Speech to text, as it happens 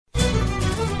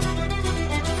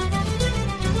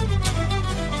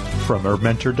From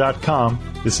HerbMentor.com,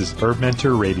 this is Herb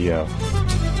Mentor Radio.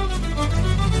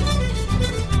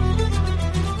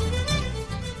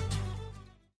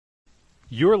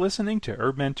 You're listening to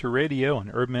Herb Mentor Radio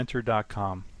on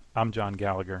HerbMentor.com. I'm John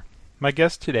Gallagher. My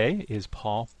guest today is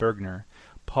Paul Bergner.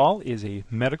 Paul is a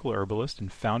medical herbalist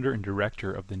and founder and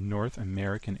director of the North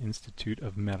American Institute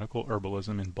of Medical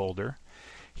Herbalism in Boulder.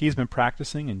 He's been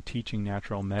practicing and teaching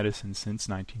natural medicine since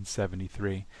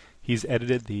 1973. He's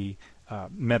edited the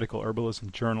Medical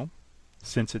Herbalism Journal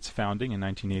since its founding in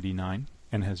 1989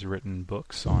 and has written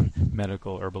books on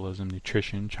medical herbalism,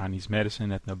 nutrition, Chinese medicine,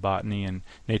 ethnobotany, and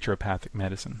naturopathic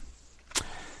medicine.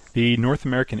 The North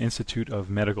American Institute of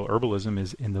Medical Herbalism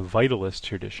is in the Vitalist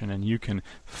tradition, and you can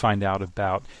find out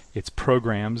about its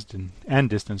programs and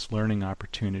distance learning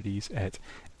opportunities at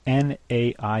naimh.com.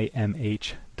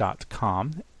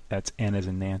 That's N as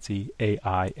in Nancy,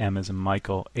 A-I-M as in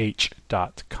Michael,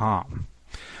 H.com.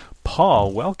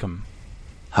 Paul, welcome.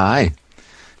 Hi.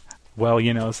 Well,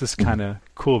 this is kind of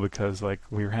cool because we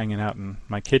were hanging out in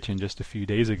my kitchen just a few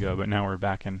days ago, but now we're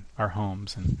back in our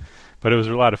homes. But it was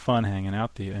a lot of fun hanging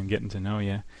out and getting to know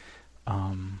you.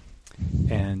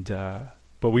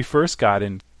 But we first got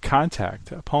in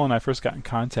contact. Paul and I first got in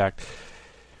contact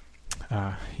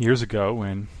years ago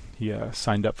when he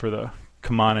signed up for the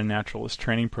Kamana Naturalist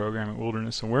Training Program at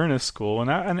Wilderness Awareness School.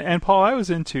 And Paul, I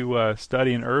was into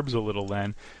studying herbs a little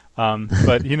then.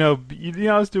 But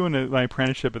I was doing my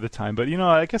apprenticeship at the time. But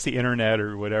I guess the internet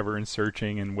or whatever, and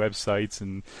searching and websites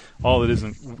and all it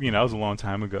isn't. That was a long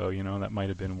time ago. That might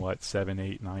have been 7,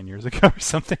 8, 9 years ago or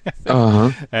something. I think.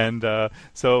 Uh-huh. And I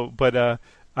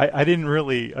didn't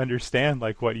really understand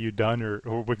what you'd done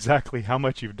or exactly how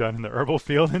much you've done in the herbal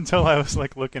field until I was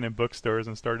looking in bookstores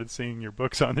and started seeing your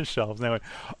books on the shelves. And I went,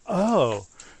 "Oh,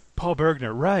 Paul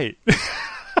Bergner, right."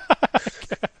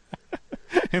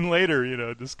 And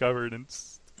later, discovered and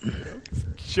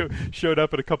showed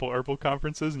up at a couple herbal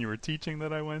conferences, and you were teaching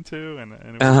that I went to, and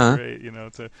it was great,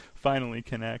 to finally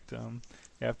connect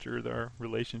after our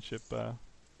relationship in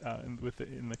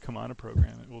the Kamana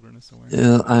program at Wilderness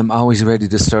Awareness. I'm always ready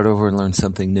to start over and learn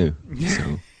something new.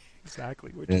 So.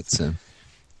 Exactly. Which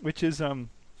is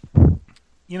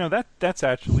that's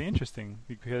actually interesting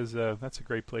because that's a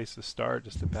great place to start,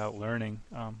 just about learning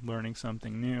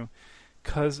something new,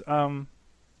 because.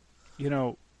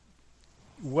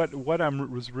 What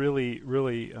was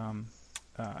really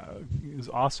is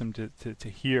awesome to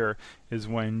hear is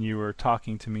when you were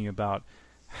talking to me about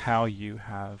how you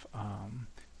have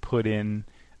put in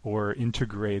or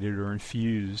integrated or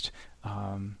infused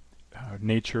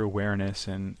nature awareness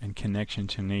and connection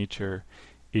to nature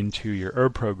into your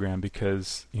herb program,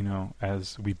 because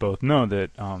as we both know that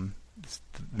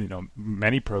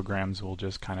many programs will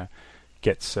just kind of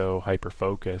get so hyper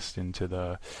focused into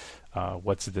the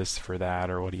what's this for that,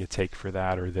 or what do you take for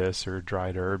that, or this, or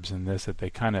dried herbs and this, that they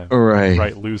kind of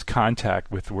lose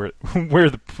contact with where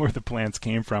the plants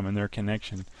came from and their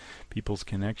connection, people's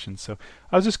connection. So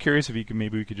I was just curious if we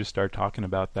could just start talking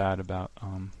about that, about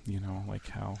how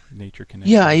nature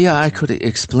connects. Yeah, I could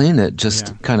explain it.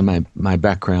 Just kind of my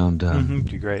background.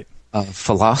 Be great.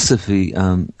 Philosophy.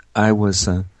 I was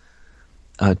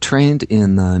trained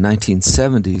in the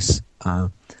 1970s.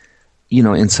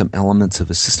 In some elements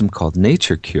of a system called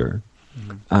Nature Cure.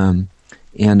 And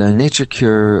Nature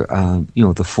Cure,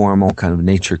 the formal kind of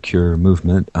Nature Cure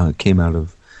movement came out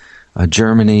of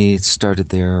Germany. It started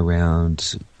there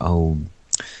around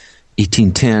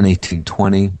 1810,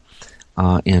 1820,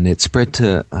 and it spread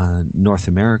to North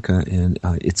America, and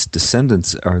its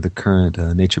descendants are the current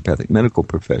naturopathic medical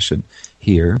profession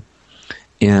here.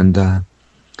 And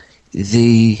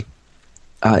the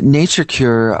Nature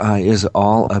Cure is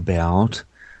all about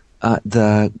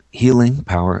the healing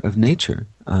power of nature.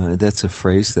 That's a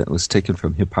phrase that was taken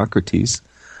from Hippocrates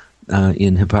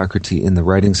in the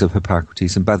writings of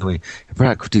Hippocrates. And by the way,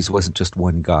 Hippocrates wasn't just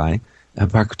one guy.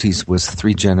 Hippocrates was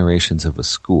 3 generations of a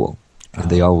school.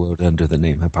 And they all wrote under the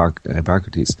name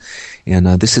Hippocrates. And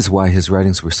this is why his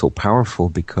writings were so powerful,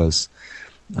 because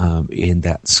in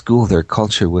that school, their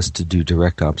culture was to do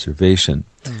direct observation.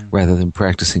 Rather than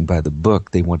practicing by the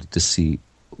book, they wanted to see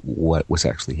what was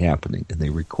actually happening, and they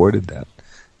recorded that.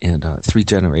 And 3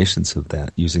 generations of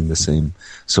that using the same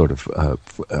sort of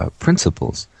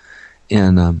principles.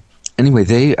 And anyway,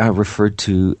 they referred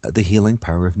to the healing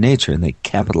power of nature, and they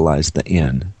capitalized the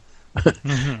N.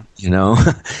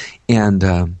 And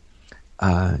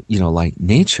like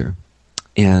nature.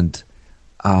 And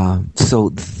so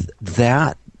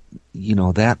that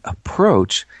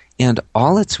approach and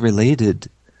all its related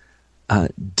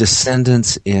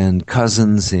descendants and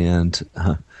cousins and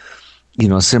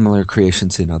similar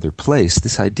creations in other place.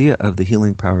 This idea of the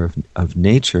healing power of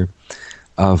nature,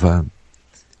 of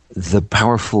the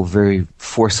powerful very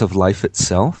force of life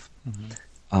itself,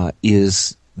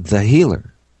 is the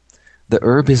healer. The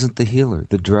herb isn't the healer.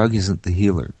 The drug isn't the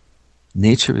healer.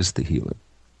 Nature is the healer.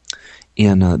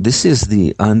 And this is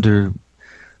the underlying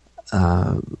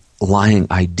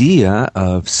idea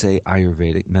of, say,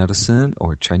 Ayurvedic medicine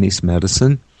or Chinese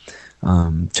medicine.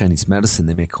 Chinese medicine,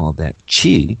 they may call that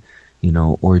qi,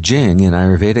 or jing. In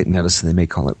Ayurvedic medicine, they may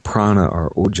call it prana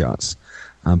or ojas.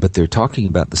 But they're talking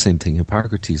about the same thing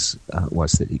Hippocrates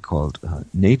was, that he called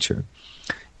nature.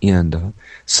 And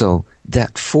so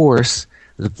that force,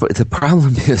 the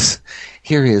problem is,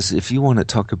 if you want to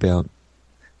talk about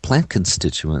plant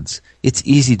constituents, it's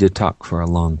easy to talk for a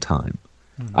long time.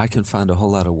 I can find a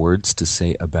whole lot of words to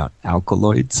say about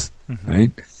alkaloids,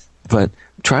 right? But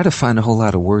try to find a whole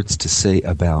lot of words to say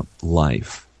about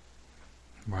life.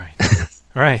 Right.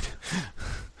 Right.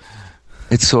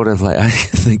 It's sort of like, I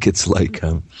think it's like,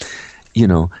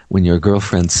 when your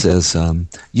girlfriend says,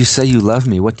 you say you love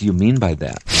me, what do you mean by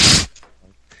that?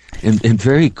 And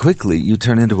very quickly, you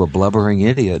turn into a blubbering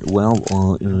idiot. Well,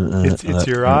 it's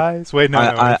your eyes. Wait, no,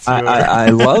 I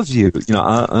love you.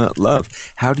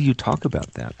 Love. How do you talk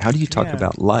about that? How do you talk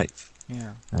about life?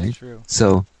 Yeah, right? That's true.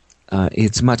 So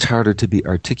it's much harder to be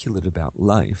articulate about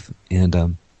life.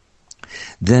 And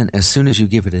then, as soon as you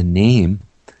give it a name,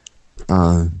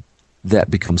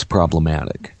 that becomes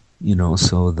problematic.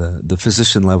 So the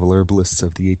physician-level herbalists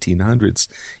of the 1800s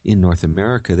in North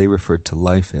America, they referred to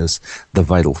life as the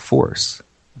vital force.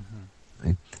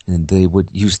 Right? And they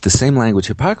would use the same language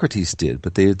Hippocrates did,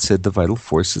 but they had said the vital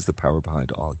force is the power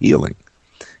behind all healing.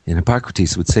 And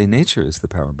Hippocrates would say nature is the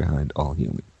power behind all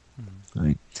healing.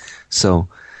 Right? So,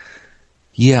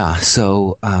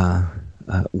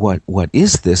 what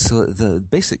is this? So the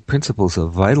basic principles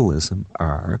of vitalism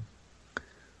are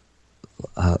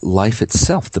life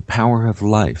itself, the power of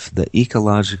life, the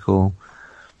ecological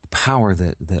power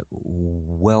that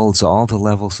welds all the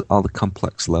levels, all the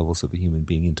complex levels of a human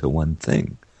being into one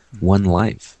thing, one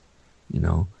life.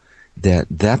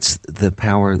 That's the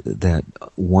power that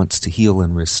wants to heal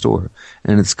and restore,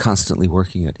 and it's constantly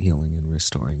working at healing and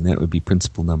restoring. That would be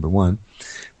principle number one.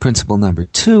 Principle number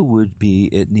two would be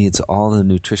it needs all the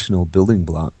nutritional building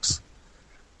blocks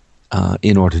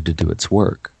in order to do its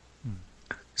work.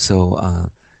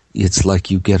 So it's like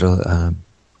you get a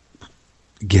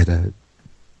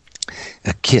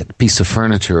kit, piece of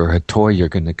furniture or a toy you're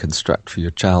going to construct for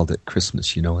your child at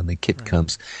Christmas, and the kit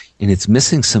comes and it's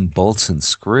missing some bolts and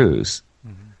screws.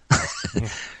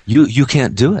 You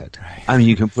can't do it. Right. I mean,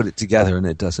 you can put it together and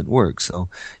it doesn't work. So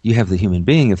you have the human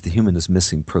being. If the human is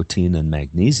missing protein and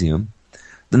magnesium,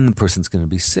 then the person's going to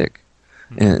be sick.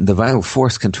 And the vital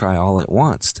force can try all it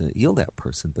wants to heal that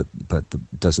person, but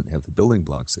doesn't have the building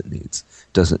blocks it needs.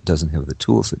 Doesn't have the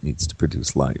tools it needs to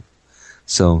produce life.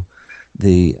 So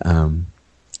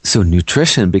so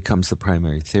nutrition becomes the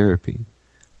primary therapy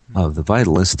of the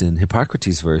vitalist. And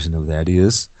Hippocrates' version of that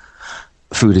is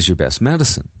food is your best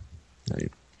medicine.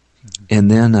 Right? And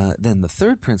then the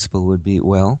third principle would be,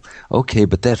 well, okay,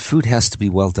 but that food has to be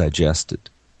well digested.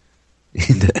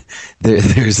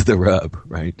 There's the rub,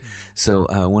 right? So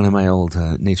one of my old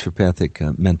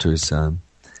naturopathic mentors,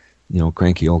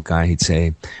 cranky old guy, he'd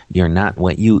say, "You're not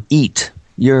what you eat;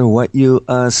 you're what you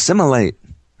assimilate."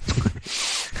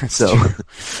 So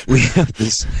we have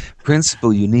this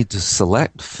principle: you need to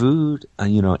select food,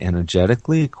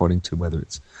 energetically according to whether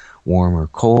it's warm or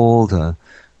cold.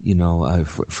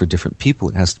 For different people,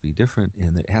 it has to be different,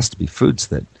 and it has to be foods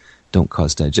that don't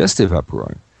cause digestive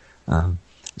uproar.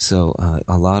 So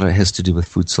a lot of it has to do with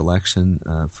food selection,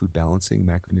 food balancing,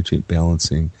 macronutrient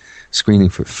balancing, screening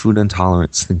for food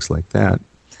intolerance, things like that.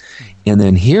 And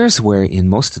then here's where in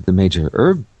most of the major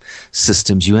herb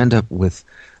systems you end up with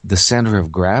the center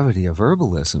of gravity of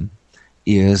herbalism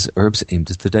is herbs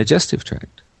aimed at the digestive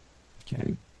tract.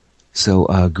 Okay. So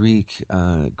Greek,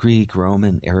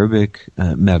 Roman, Arabic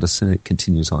medicine, it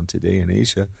continues on today in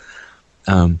Asia,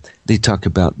 they talk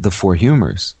about the four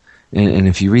humors. And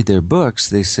if you read their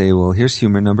books, they say, well, here's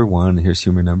humor number 1, here's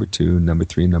humor number 2, number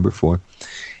 3, number 4.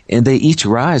 And they each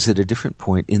rise at a different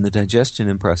point in the digestion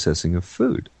and processing of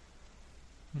food.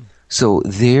 So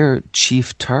their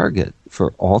chief target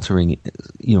for altering,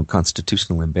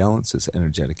 constitutional imbalances,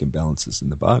 energetic imbalances in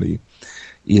the body,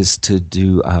 is to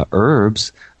do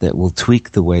herbs that will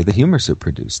tweak the way the humors are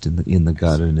produced in the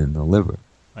gut and in the liver.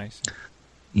 I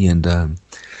see. And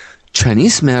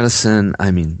Chinese medicine,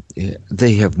 I mean,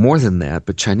 they have more than that,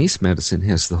 but Chinese medicine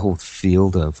has the whole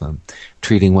field of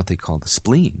treating what they call the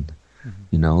spleen,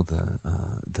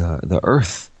 the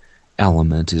earth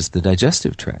element is the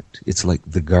digestive tract. It's like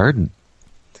the garden.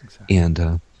 Exactly.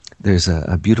 And there's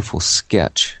a beautiful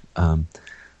sketch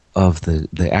of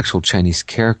the actual Chinese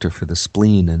character for the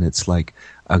spleen, and it's like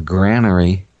a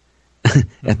granary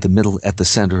at the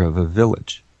center of a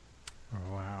village. Oh,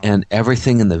 wow. And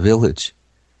everything in the village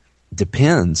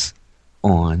depends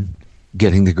on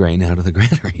getting the grain out of the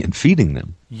granary and feeding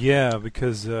them. Yeah,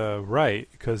 because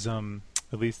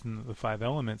at least in the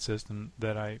 5-element system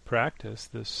that I practice,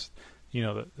 this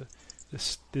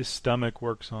stomach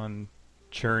works on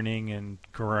churning and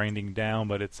grinding down,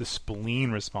 but it's the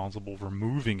spleen responsible for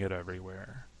moving it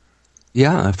everywhere.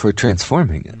 Yeah, for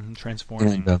transforming it. Mm-hmm,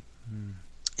 transforming.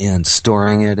 And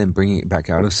storing it and bringing it back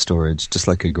out of storage, just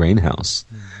like a grain house.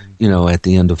 Mm-hmm. At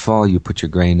the end of fall, you put your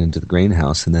grain into the grain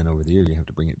house, and then over the year, you have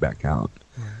to bring it back out.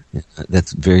 Right.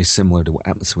 That's very similar to what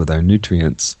happens with our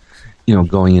nutrients,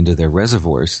 going into their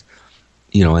reservoirs,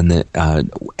 and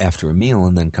after a meal,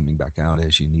 and then coming back out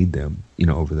as you need them,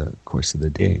 over the course of the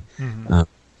day. Mm-hmm.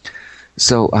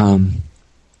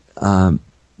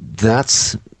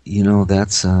 That's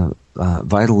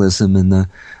vitalism, and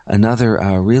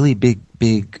another really big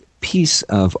piece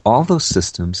of all those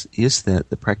systems is that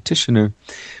the practitioner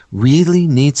really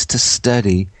needs to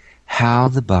study how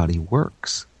the body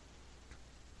works.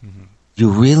 Mm-hmm.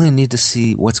 You really need to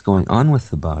see what's going on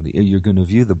with the body. You're going to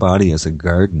view the body as a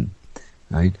garden,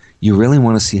 right? You really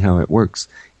want to see how it works.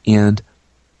 And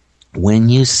when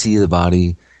you see the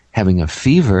body having a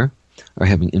fever, or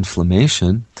having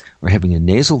inflammation, or having a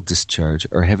nasal discharge,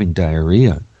 or having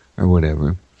diarrhea, or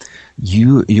whatever,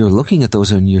 you're looking at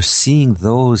those and you're seeing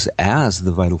those as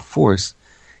the vital force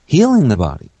healing the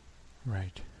body.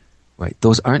 Right.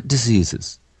 Those aren't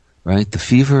diseases, right? The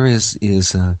fever is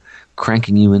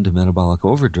cranking you into metabolic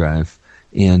overdrive,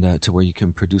 and to where you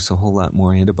can produce a whole lot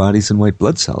more antibodies and white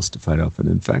blood cells to fight off an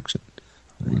infection.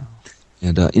 Right? Wow.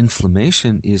 And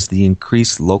inflammation is the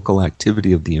increased local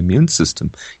activity of the immune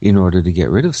system in order to get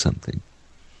rid of something.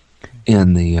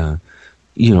 And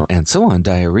and so on.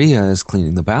 Diarrhea is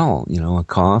cleaning the bowel. A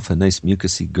cough, a nice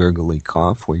mucousy, gurgly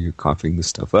cough where you're coughing the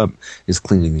stuff up, is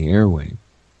cleaning the airway.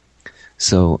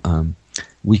 So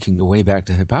we can go way back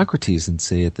to Hippocrates and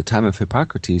say at the time of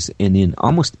Hippocrates, and in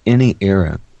almost any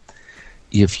era,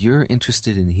 if you're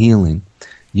interested in healing,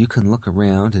 you can look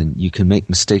around and you can make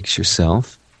mistakes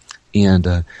yourself, and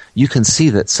you can see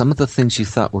that some of the things you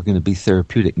thought were going to be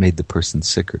therapeutic made the person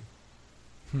sicker.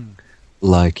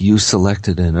 Like you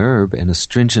selected an herb, an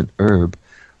astringent herb,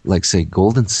 like say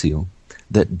golden seal,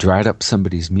 that dried up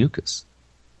somebody's mucus,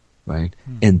 right?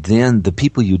 And then the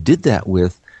people you did that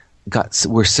with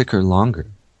were sicker longer,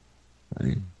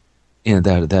 right? And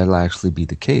that'll actually be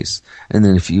the case. And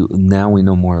then now we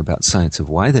know more about science of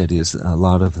why that is. A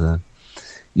lot of the,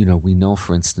 we know,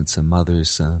 for instance, a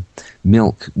mother's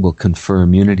milk will confer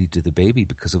immunity to the baby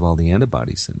because of all the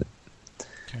antibodies in it.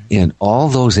 And all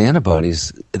those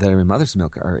antibodies that are in mother's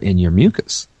milk are in your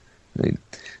mucus. Right?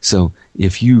 So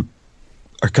if you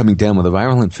are coming down with a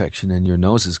viral infection and your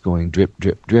nose is going drip,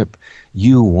 drip, drip,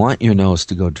 you want your nose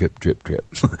to go drip, drip, drip.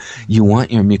 You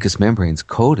want your mucous membranes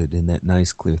coated in that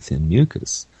nice, clear, thin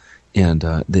mucus. And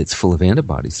it's full of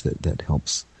antibodies that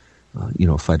helps,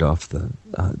 fight off the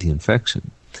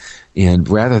infection. And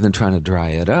rather than trying to dry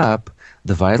it up,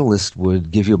 the vitalist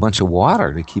would give you a bunch of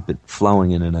water to keep it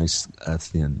flowing in a nice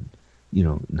thin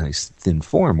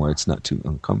form where it's not too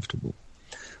uncomfortable.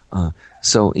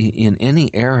 So in any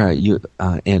era,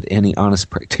 and any honest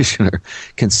practitioner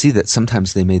can see that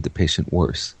sometimes they made the patient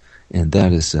worse, and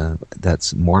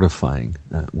that's mortifying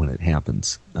when it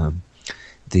happens.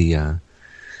 There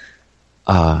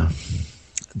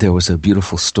was a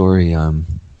beautiful story.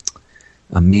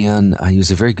 A man, he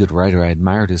was a very good writer. I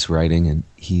admired his writing, and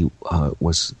he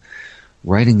was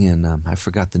writing in, I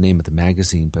forgot the name of the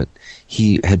magazine, but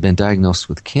he had been diagnosed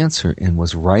with cancer and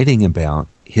was writing about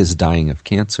his dying of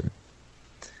cancer,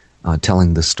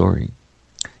 telling the story.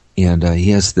 And he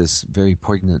has this very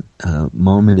poignant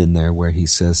moment in there where he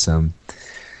says,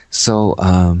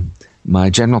 my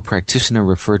general practitioner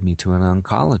referred me to an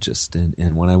oncologist,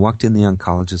 and when I walked in the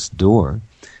oncologist's door,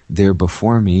 there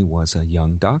before me was a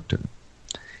young doctor.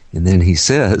 And then he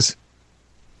says,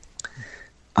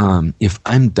 if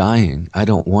I'm dying, I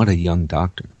don't want a young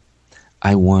doctor.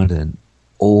 I want an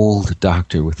old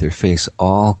doctor with their face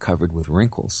all covered with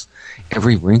wrinkles.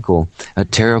 Every wrinkle, a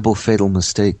terrible, fatal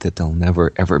mistake that they'll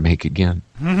never, ever make again.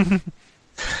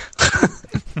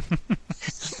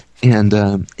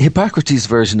 And Hippocrates'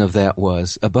 version of that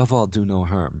was, above all, do no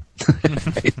harm.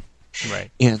 Right?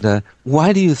 Right. And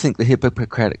why do you think the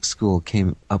Hippocratic school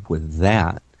came up with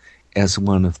that as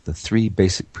one of the 3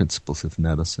 basic principles of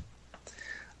medicine?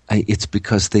 it's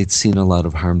because they'd seen a lot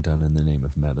of harm done in the name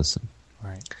of medicine.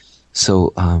 Right.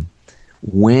 So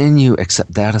when you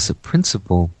accept that as a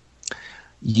principle,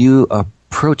 you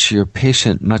approach your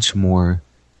patient much more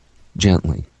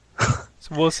gently.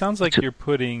 Well, it sounds like you're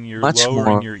lowering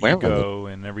your ego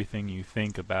and everything you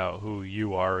think about who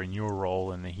you are and your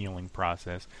role in the healing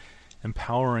process,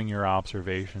 empowering your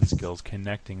observation skills,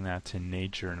 connecting that to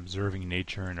nature and observing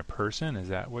nature in a person. Is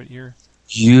that what you're...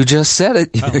 You just said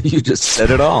it. Oh. You just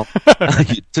said it all.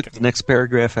 You took the next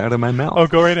paragraph out of my mouth. Oh,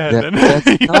 go right ahead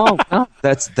then.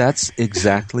 That's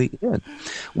exactly it.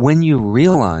 When you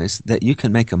realize that you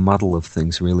can make a muddle of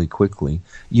things really quickly,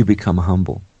 you become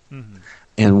humble. Mm-hmm.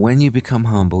 And when you become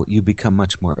humble, you become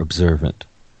much more observant.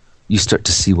 You start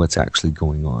to see what's actually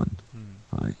going on.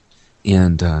 Mm. Right?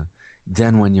 And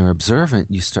then when you're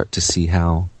observant, you start to see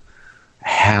how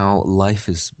life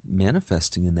is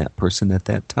manifesting in that person at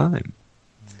that time.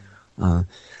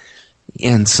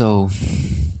 And so,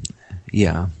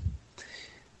 yeah,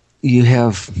 you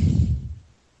have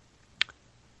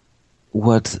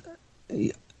what,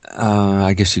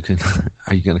 I guess you can,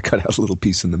 are you going to cut out a little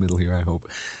piece in the middle here, I hope,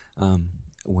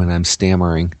 when I'm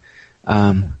stammering.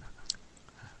 I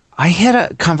had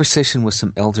a conversation with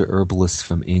some elder herbalists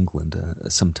from England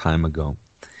some time ago.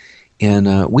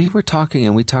 And we were talking,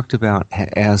 and we talked about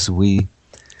as we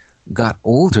got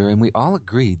older, and we all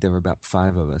agreed, there were about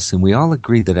 5 of us, and we all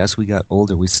agreed that as we got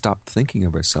older, we stopped thinking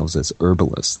of ourselves as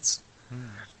herbalists. Mm.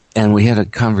 And we had a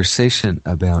conversation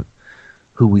about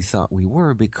who we thought we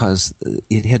were, because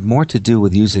it had more to do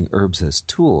with using herbs as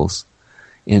tools,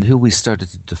 and who we started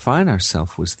to define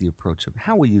ourselves was the approach of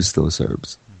how we use those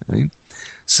herbs. Right?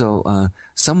 So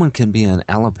someone can be an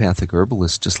allopathic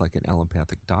herbalist just like an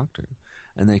allopathic doctor,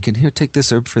 and they can, here, take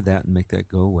this herb for that and make that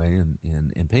go away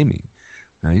and pay me.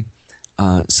 Right?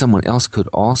 Someone else could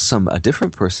also, a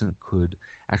different person could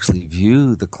actually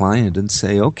view the client and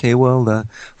say, okay, well, the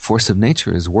force of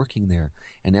nature is working there,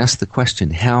 and ask the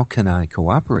question, how can I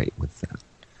cooperate with that?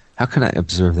 How can I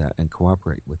observe that and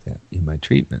cooperate with that in my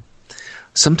treatment?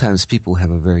 Sometimes people have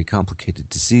a very complicated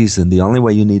disease, and the only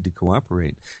way you need to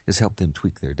cooperate is help them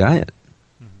tweak their diet.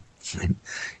 Mm-hmm.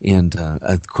 And,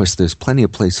 of course, there's plenty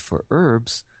of place for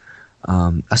herbs,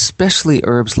 especially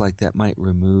herbs like that might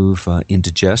remove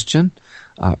indigestion,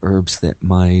 herbs that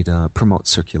might promote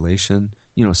circulation,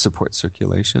 support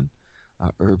circulation,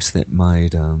 herbs that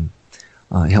might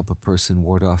help a person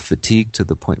ward off fatigue to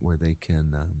the point where they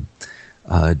can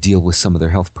deal with some of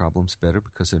their health problems better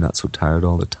because they're not so tired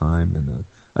all the time, and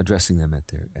addressing them at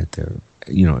their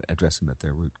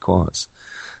root cause.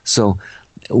 So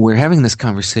we're having this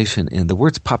conversation, and the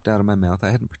words popped out of my mouth. I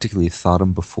hadn't particularly thought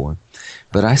them before.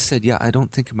 But I said, yeah, I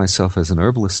don't think of myself as an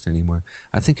herbalist anymore.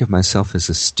 I think of myself as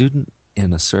a student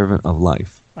and a servant of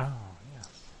life. Oh, yes.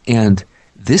 And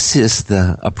this is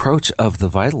the approach of the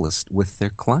vitalist with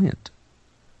their client.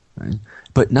 Right?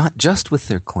 But not just with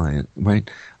their client, right?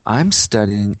 I'm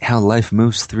studying how life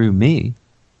moves through me.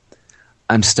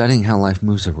 I'm studying how life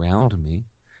moves around me.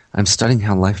 I'm studying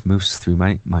how life moves through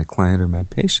my client or my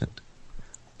patient.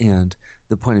 And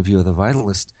the point of view of the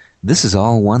vitalist, this is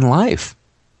all one life.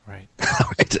 Right.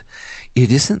 Right?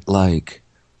 It isn't like,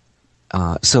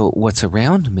 so what's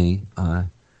around me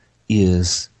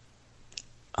is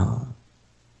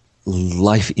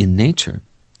life in nature.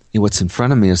 And what's in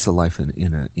front of me is the life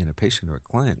in a patient or a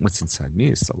client. What's inside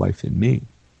me is the life in me.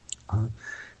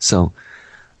 So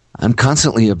I'm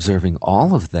constantly observing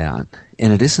all of that,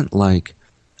 and it isn't like,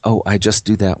 oh, I just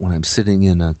do that when I'm sitting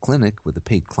in a clinic with a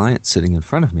paid client sitting in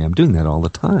front of me. I'm doing that all the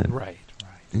time. Right.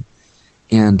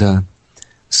 And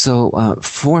so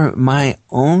for my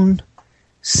own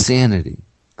sanity,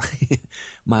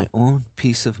 my own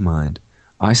peace of mind,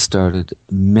 I started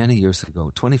many years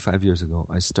ago, 25 years ago,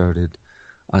 I started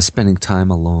spending time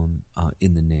alone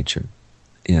in the nature.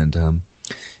 And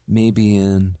maybe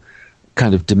in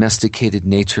kind of domesticated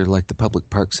nature like the public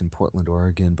parks in Portland,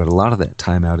 Oregon, but a lot of that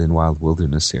time out in wild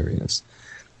wilderness areas.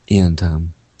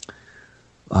 And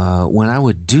when I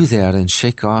would do that and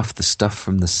shake off the stuff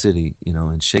from the city,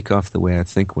 and shake off the way I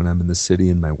think when I'm in the city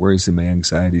and my worries and my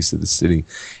anxieties of the city,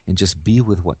 and just be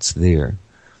with what's there,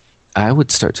 I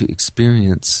would start to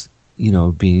experience,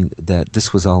 being that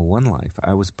this was all one life.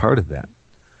 I was part of that,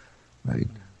 right?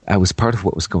 I was part of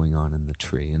what was going on in the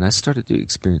tree, and I started to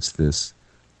experience this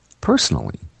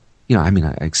personally.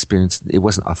 I experienced, it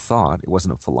wasn't a thought, it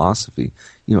wasn't a philosophy.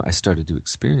 I started to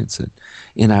experience it.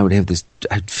 And I would have this,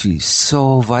 I'd feel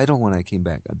so vital when I came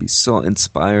back. I'd be so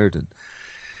inspired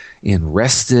and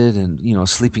rested and,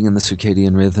 sleeping in the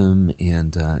circadian rhythm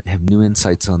and have new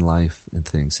insights on life and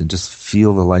things, and just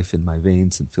feel the life in my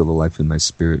veins and feel the life in my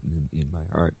spirit and in my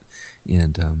heart.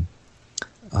 And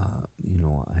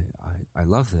I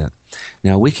love that.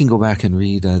 Now we can go back and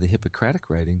read the Hippocratic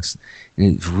writings,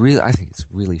 and I think it's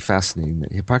really fascinating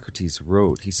that Hippocrates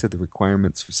wrote. He said the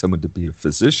requirements for someone to be a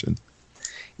physician,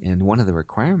 and one of the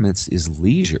requirements is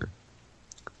leisure.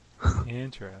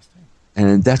 Interesting.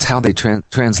 And that's how they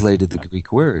translated the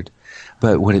Greek word.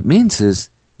 But what it means is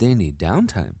they need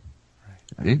downtime,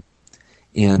 right?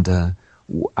 And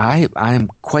I am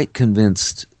quite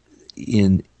convinced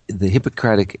in the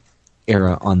Hippocratic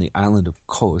era on the island of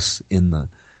Kos in the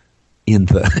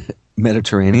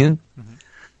Mediterranean,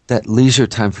 that leisure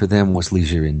time for them was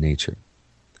leisure in nature.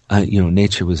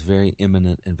 Nature was very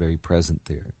imminent and very present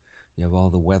there. You have all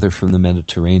the weather from the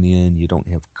Mediterranean. You don't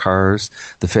have cars.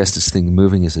 The fastest thing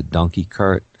moving is a donkey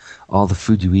cart. All the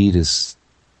food you eat is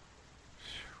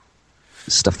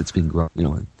stuff that's being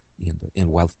grown, and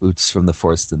wild foods from the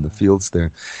forest and the fields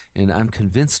there. And I'm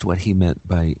convinced what he meant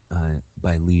by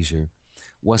leisure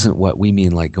wasn't what we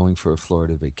mean like going for a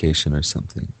Florida vacation or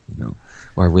something,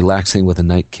 or relaxing with a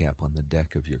nightcap on the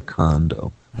deck of your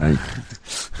condo. Right?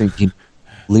 Thinking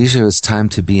leisure is time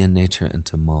to be in nature and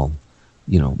to mull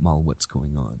what's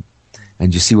going on.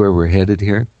 And you see where we're headed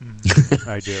here?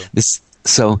 I do.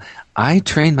 So I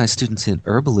train my students in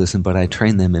herbalism, but I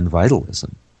train them in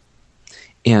vitalism.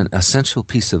 An essential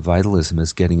piece of vitalism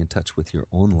is getting in touch with your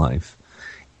own life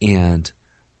and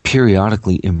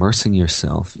periodically immersing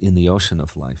yourself in the ocean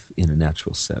of life in a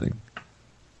natural setting.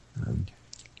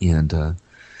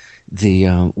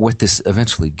 What this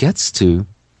eventually gets to,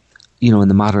 in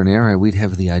the modern era, we'd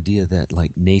have the idea that,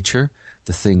 like nature,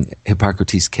 the thing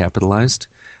Hippocrates capitalized,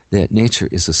 that nature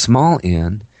is a small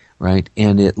n, right,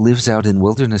 and it lives out in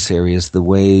wilderness areas the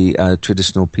way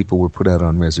traditional people were put out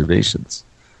on reservations,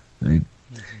 right?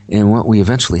 And what we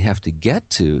eventually have to get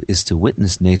to is to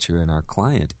witness nature and our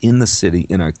client in the city,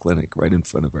 in our clinic, right in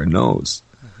front of our nose.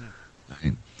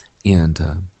 Right? And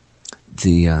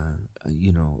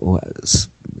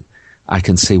I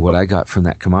can say what I got from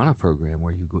that Kamana program,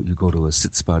 where you go to a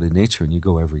sit spot in nature and you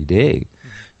go every day.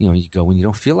 You go when you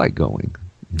don't feel like going.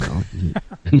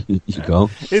 You go.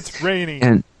 It's raining.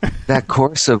 And that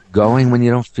course of going when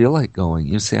you don't feel like going,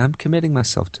 you say, I'm committing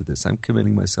myself to this. I'm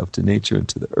committing myself to nature and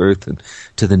to the earth and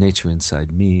to the nature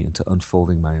inside me and to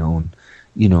unfolding my own,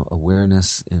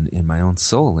 awareness in my own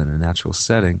soul in a natural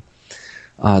setting.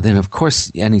 Then, of course,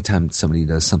 anytime somebody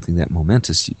does something that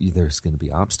momentous, there's going to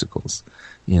be obstacles.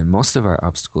 And most of our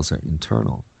obstacles are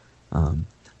internal.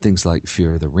 Things like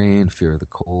fear of the rain, fear of the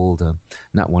cold,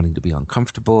 not wanting to be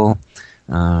uncomfortable,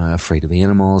 afraid of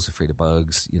animals, afraid of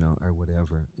bugs, or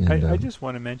whatever. And, I just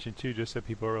want to mention, too, just so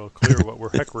people are real clear what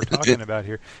we're talking about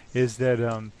here, is that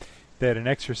that an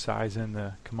exercise in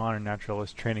the Kamana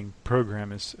Naturalist Training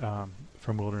Program is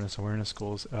from Wilderness Awareness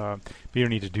Schools. But you don't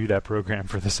need to do that program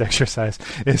for this exercise.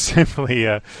 It's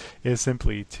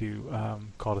simply to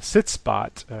called a sit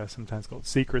spot, sometimes called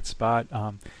secret spot.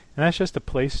 And that's just a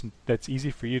place that's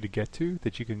easy for you to get to,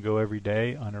 that you can go every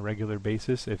day on a regular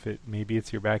basis. Maybe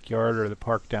it's your backyard or the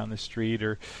park down the street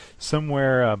or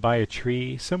somewhere by a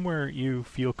tree, somewhere you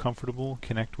feel comfortable,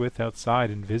 connect with outside,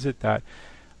 and visit that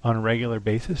on a regular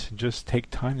basis. And just take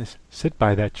time to sit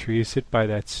by that tree, sit by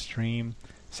that stream,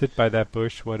 sit by that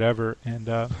bush, whatever, and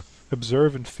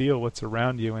observe and feel what's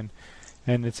around you.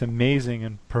 And it's amazing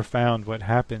and profound what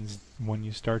happens when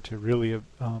you start to really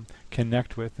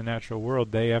connect with the natural world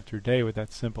day after day with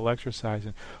that simple exercise.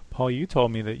 And Paul, you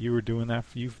told me that you were doing that.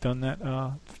 You've done that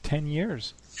 10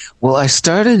 years. Well, I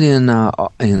started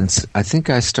I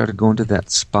think I started going to that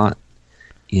spot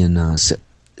in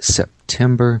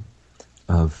September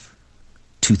of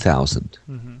 2000.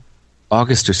 Mm-hmm.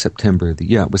 August or September.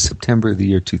 It was September of the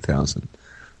year 2000.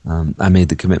 I made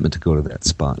the commitment to go to that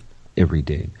spot every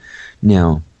day.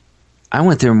 Now, I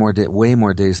went there way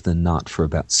more days than not for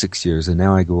about 6 years, and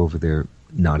now I go over there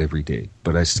not every day,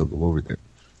 but I still go over there.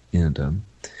 And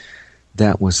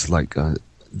that was like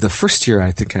the first year.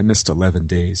 I think I missed 11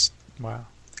 days. Wow.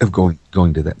 Of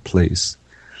going to that place.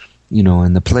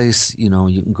 And the place, you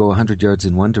can go 100 yards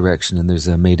in one direction, and there's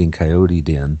a mating coyote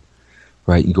den,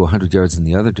 right? You go 100 yards in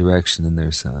the other direction, and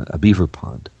there's a beaver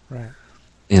pond. Right.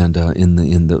 And in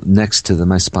the next to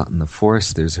my spot in the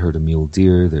forest, there's a herd of mule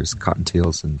deer, there's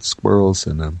cottontails and squirrels,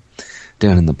 and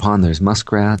down in the pond there's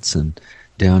muskrats, and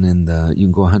down in you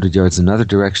can go 100 yards in another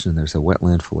direction, and there's a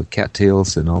wetland full of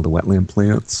cattails and all the wetland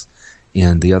plants,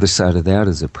 and the other side of that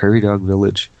is a prairie dog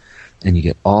village, and you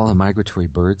get all the migratory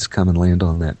birds come and land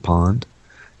on that pond,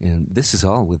 and this is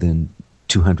all within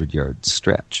 200 yard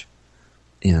stretch.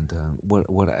 And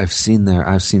what I've seen there,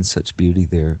 I've seen such beauty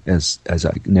there as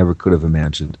I never could have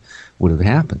imagined would have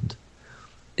happened.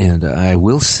 And I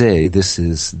will say this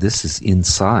is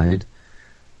inside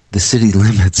the city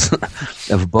limits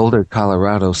of Boulder,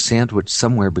 Colorado, sandwiched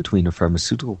somewhere between a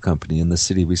pharmaceutical company and the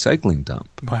city recycling dump.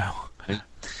 Wow.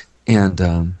 And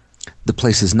the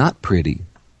place is not pretty.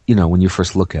 You know, when you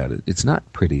first look at it, it's not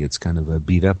pretty. It's kind of a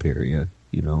beat-up area,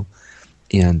 you know.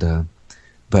 And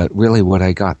but really what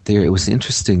I got there, it was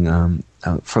interesting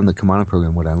from the Kamana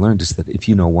program, what I learned is that if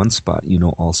you know one spot, you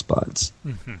know all spots.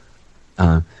 Mm-hmm.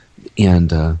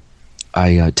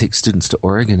 I take students to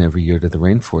Oregon every year to the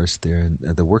rainforest there, and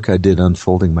the work I did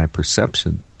unfolding my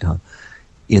perception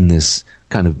in this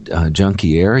kind of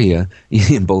junky area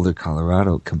in Boulder,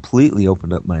 Colorado, completely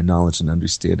opened up my knowledge and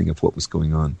understanding of what was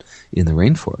going on in the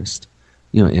rainforest,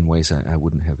 you know, in ways I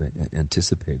wouldn't have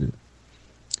anticipated.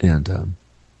 And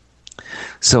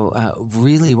so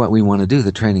really what we want to do,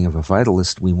 the training of a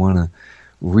vitalist, we want to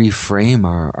reframe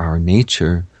our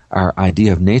nature, our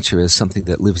idea of nature as something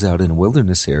that lives out in a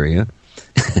wilderness area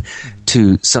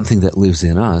to something that lives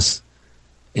in us,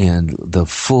 and the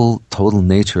full, total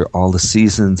nature, all the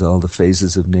seasons, all the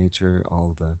phases of nature,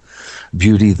 all the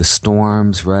beauty, the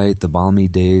storms, right, the balmy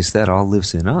days, that all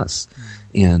lives in us.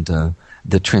 And the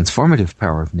transformative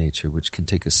power of nature, which can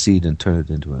take a seed and turn it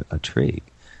into a tree,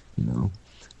 you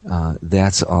know,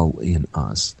 that's all in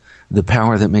us. The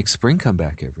power that makes spring come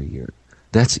back every year,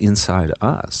 that's inside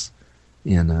us.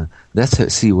 And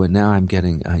that's, see, what now I'm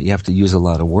getting, you have to use a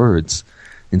lot of words.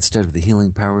 Instead of the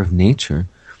healing power of nature,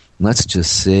 let's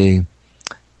just say,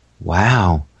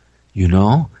 wow, you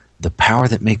know, the power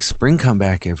that makes spring come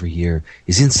back every year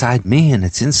is inside me and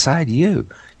it's inside you.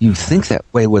 You think that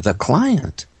way with a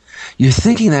client. You're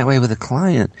thinking that way with a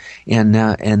client. And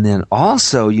then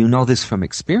also, you know this from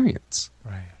experience.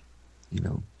 Right. You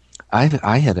know,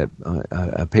 I had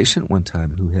a patient one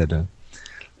time who had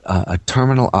a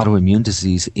terminal autoimmune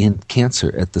disease and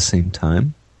cancer at the same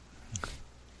time.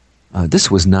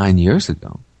 This was 9 years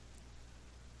ago.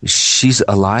 She's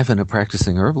alive and a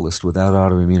practicing herbalist without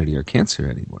autoimmunity or cancer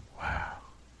anymore. Wow.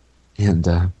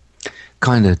 And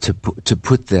kind of to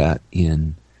put that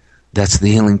in, that's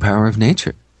the healing power of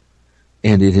nature.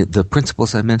 And the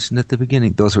principles I mentioned at the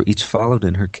beginning, those were each followed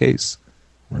in her case.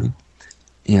 Right?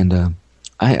 And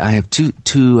I have two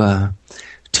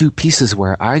pieces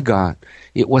where I got,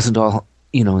 it wasn't all,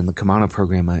 you know, in the Kamana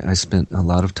program, I spent a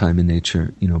lot of time in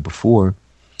nature, you know, before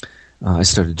I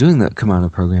started doing the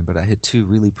Kamana program, but I had two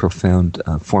really profound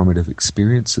formative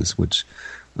experiences which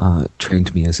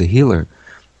trained me as a healer.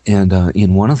 And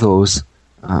in one of those,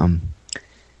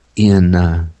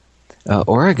 in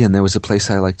Oregon, there was a place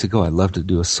I liked to go. I loved to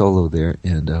do a solo there,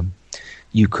 and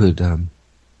you could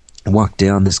walk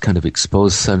down this kind of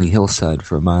exposed sunny hillside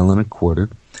for 1.25 miles,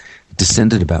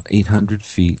 descended about 800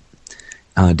 feet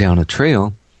down a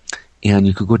trail, and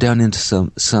you could go down into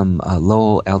some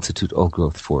low altitude old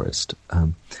growth forest.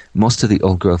 Most of the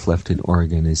old growth left in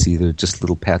Oregon is either just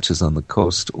little patches on the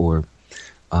coast or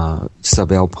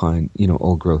subalpine, you know,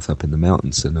 old growth up in the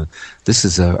mountains. And this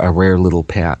is a rare little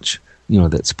patch, you know,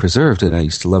 that's preserved. And I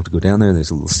used to love to go down there. There's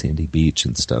a little sandy beach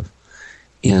and stuff.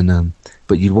 And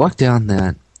but you'd walk down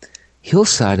that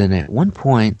hillside, and at one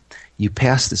point you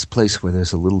pass this place where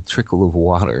there's a little trickle of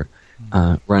water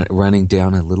running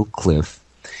down a little cliff.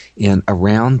 And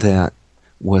around that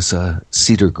was a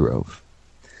cedar grove.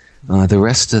 The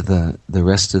rest of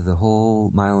the whole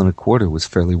 1.25 miles was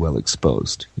fairly well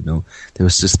exposed. You know, there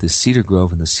was just this cedar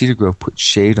grove, and the cedar grove put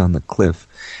shade on the cliff,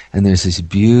 and there's these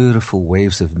beautiful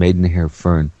waves of maidenhair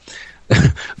fern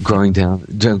going down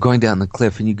the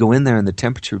cliff. And you go in there, and the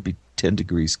temperature would be 10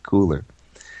 degrees cooler,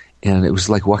 and it was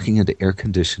like walking into air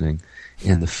conditioning,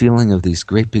 and the feeling of these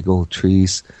great big old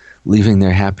trees leaving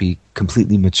their happy,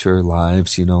 completely mature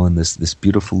lives, you know, in this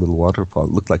beautiful little waterfall.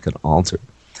 It looked like an altar.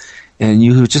 And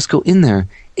you just go in there,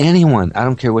 anyone, I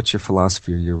don't care what your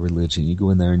philosophy or your religion, you go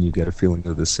in there and you get a feeling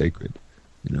of the sacred,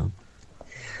 you know.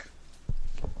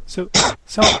 So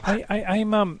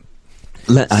I'm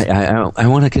I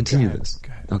want to continue this.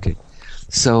 Go ahead. Okay.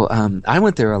 So I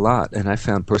went there a lot, and I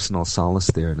found personal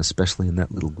solace there, and especially in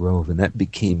that little grove, and that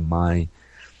became my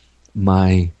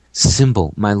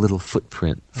symbol, my little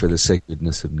footprint for the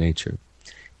sacredness of nature.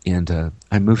 And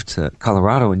I moved to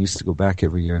Colorado and used to go back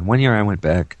every year. And one year I went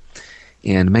back,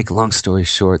 and to make a long story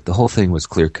short, the whole thing was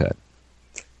clear cut.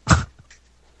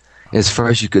 As far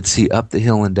as you could see, up the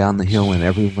hill and down the hill, and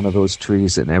every one of those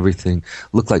trees and everything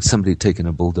looked like somebody had taken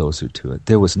a bulldozer to it.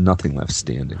 There was nothing left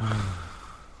standing.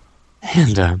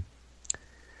 And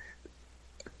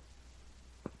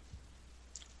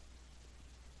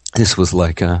this was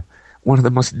like one of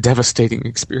the most devastating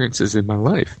experiences in my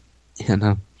life.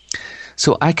 And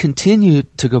so I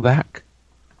continued to go back.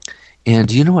 And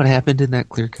do you know what happened in that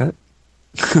clear cut?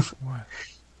 What?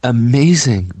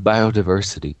 Amazing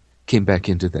biodiversity came back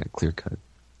into that clear cut.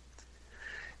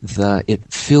 It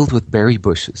filled with berry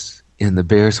bushes, and the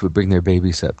bears would bring their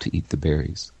babies up to eat the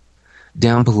berries.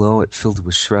 Down below, it filled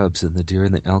with shrubs, and the deer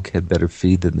and the elk had better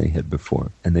feed than they had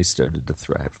before, and they started to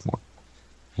thrive more.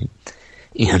 Right?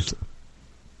 And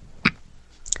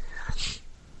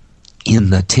in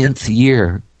the 10th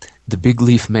year, the big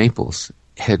leaf maples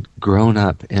had grown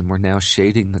up and were now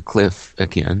shading the cliff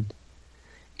again,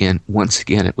 and once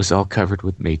again it was all covered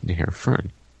with maidenhair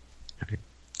fern. Right?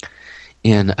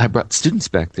 And I brought students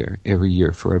back there every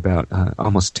year for about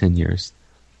almost 10 years.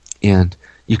 And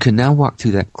you can now walk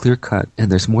through that clear cut,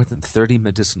 and there's more than 30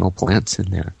 medicinal plants in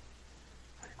there.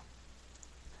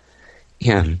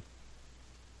 And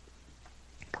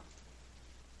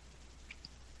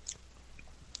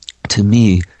to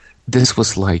me, this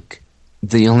was like,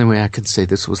 the only way I can say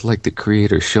this was like the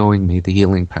Creator showing me the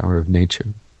healing power of nature.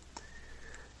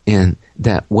 And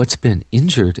that what's been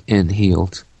injured and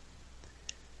healed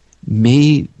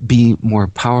may be more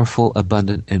powerful,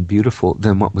 abundant, and beautiful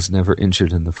than what was never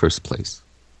injured in the first place.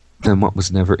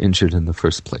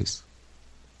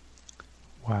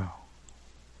 Wow.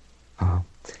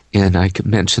 And I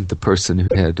mentioned the person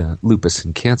who had lupus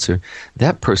and cancer.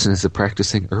 That person is a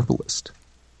practicing herbalist.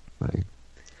 Right?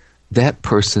 That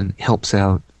person helps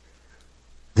out.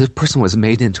 This person was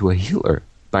made into a healer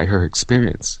by her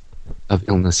experience of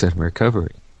illness and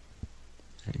recovery.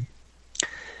 Right?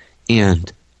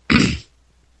 And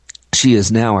she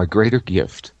is now a greater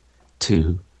gift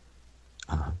to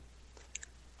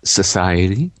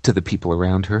society, to the people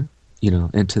around her,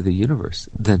 and to the universe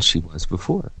than she was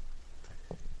before,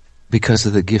 because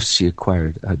of the gifts she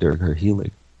acquired during her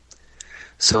healing.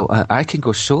 So I can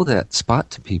go show that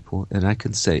spot to people, and I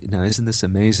can say, now isn't this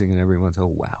amazing? And everyone's, oh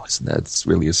wow, that's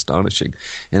really astonishing.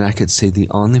 And I can say the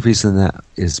only reason that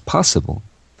is possible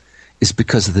is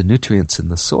because of the nutrients in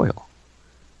the soil.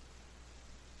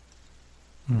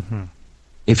 Mm-hmm.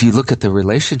 If you look at the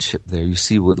relationship there, you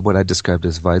see what I described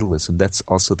as vitalism. That's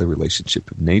also the relationship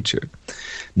of nature.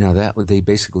 Now they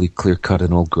basically clear cut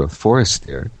an old growth forest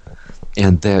there,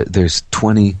 and there's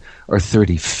 20 or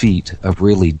 30 feet of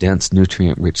really dense,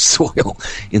 nutrient-rich soil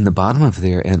in the bottom of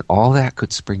there, and all that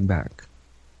could spring back.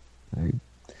 Right?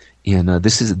 And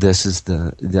that's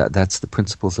the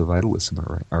principles of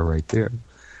vitalism are right there.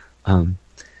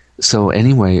 So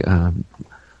anyway.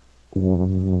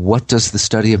 What does the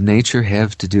study of nature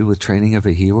have to do with training of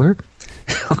a healer?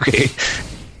 Okay,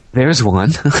 there's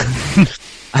one.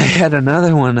 I had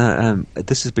another one.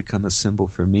 This has become a symbol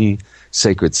for me,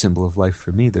 sacred symbol of life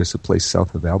for me. There's a place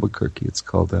south of Albuquerque. It's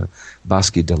called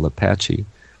Bosque del Apache.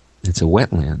 It's a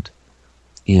wetland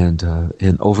and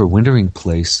an overwintering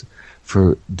place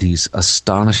for these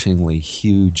astonishingly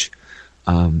huge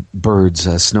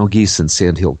birds, snow geese and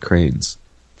sandhill cranes.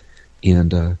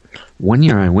 And one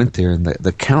year I went there, and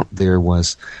the count there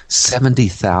was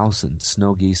 70,000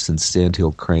 snow geese and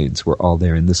sandhill cranes were all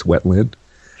there in this wetland.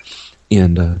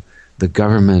 And the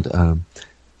government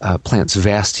plants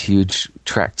vast, huge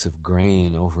tracts of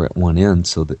grain over at one end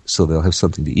so they'll have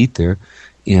something to eat there.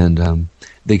 And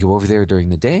they go over there during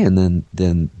the day, and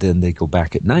then they go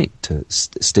back at night to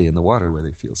stay in the water where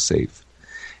they feel safe.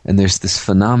 And there's this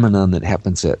phenomenon that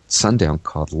happens at sundown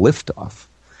called liftoff.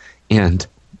 And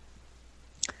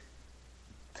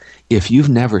if you've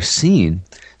never seen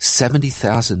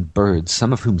 70,000 birds,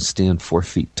 some of whom stand 4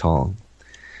 feet tall,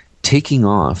 taking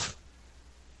off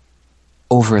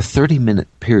over a 30-minute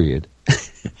period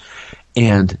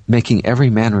and making every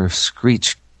manner of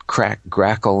screech, crack,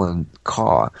 grackle, and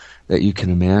caw that you can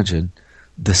imagine,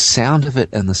 the sound of it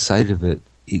and the sight of it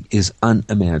is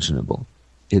unimaginable.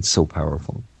 It's so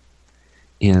powerful.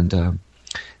 And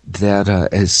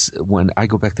as when I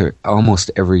go back there,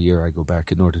 almost every year I go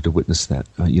back in order to witness that,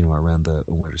 around the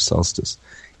winter solstice.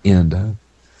 And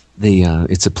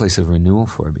it's a place of renewal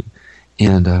for me.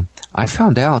 And I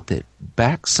found out that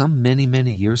back some many,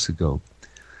 many years ago,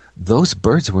 those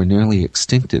birds were nearly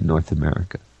extinct in North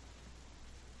America.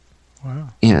 Wow.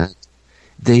 And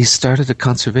they started a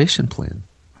conservation plan.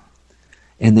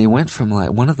 And they went from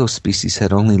one of those species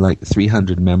had only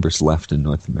 300 members left in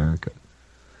North America.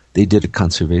 They did a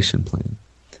conservation plan,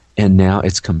 and now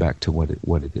it's come back to what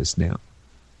it is now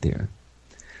there.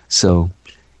 So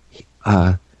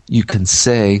you can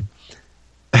say,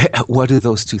 what do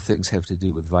those two things have to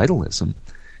do with vitalism?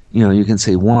 You can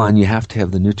say, one, you have to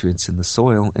have the nutrients in the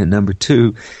soil, and number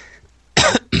two,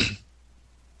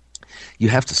 you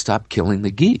have to stop killing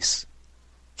the geese.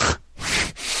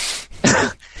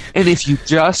 And if you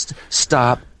just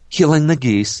stop killing the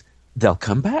geese, they'll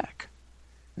come back,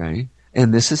 right?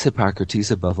 And this is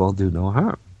Hippocrates, above all, do no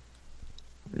harm.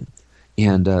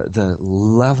 And the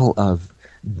level of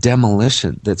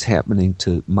demolition that's happening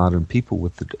to modern people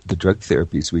with the drug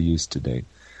therapies we use today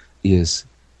is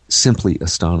simply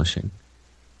astonishing.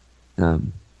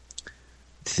 Some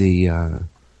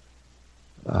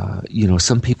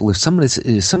people, if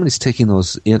somebody's taking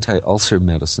those anti-ulcer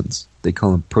medicines, they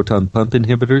call them proton pump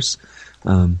inhibitors.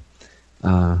 What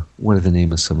are the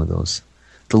name of some of those?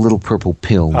 The little purple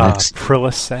pill.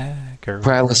 Prilosec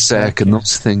and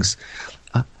those things.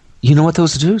 You know what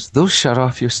those do? Those shut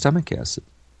off your stomach acid.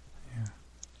 Yeah.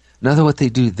 Another what they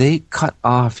do, they cut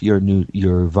off your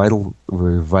vital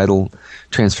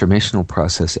transformational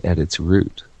process at its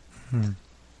root.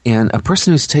 And a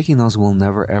person who's taking those will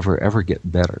never, ever, ever get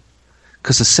better.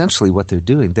 Because essentially what they're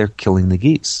doing, they're killing the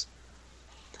geese.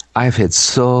 I've had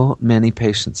so many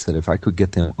patients that if I could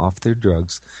get them off their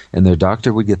drugs, and their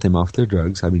doctor would get them off their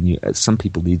drugs, I mean, some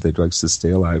people need their drugs to stay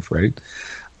alive, right?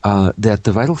 That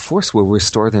the vital force will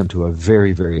restore them to a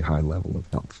very, very high level of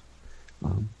health.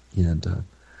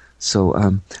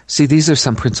 See, these are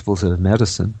some principles of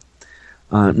medicine.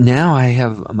 Now I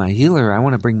have my healer. I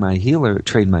want to bring my healer,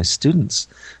 train my students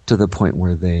to the point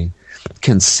where they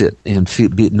can sit and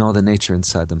know the nature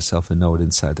inside themselves and know it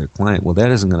inside their client. Well,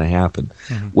 that isn't going to happen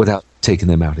without taking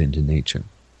them out into nature.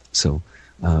 So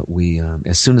we,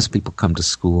 as soon as people come to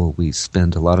school, we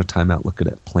spend a lot of time out looking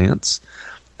at plants.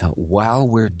 While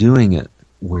we're doing it,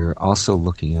 we're also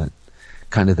looking at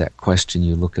kind of that question.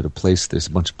 You look at a place, there's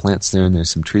a bunch of plants there and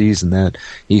there's some trees and that.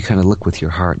 You kind of look with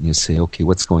your heart and you say, okay,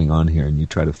 what's going on here? And you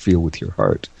try to feel with your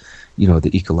heart,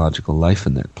 the ecological life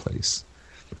in that place.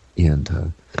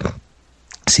 And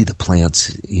see the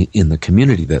plants in the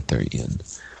community that they're in.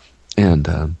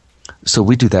 And so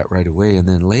we do that right away. And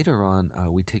then later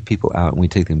on, we take people out and we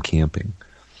take them camping.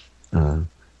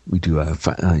 We do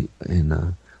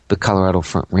in the Colorado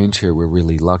Front Range here, we're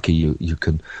really lucky. You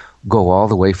can go all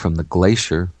the way from the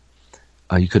glacier.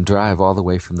 You can drive all the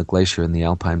way from the glacier and the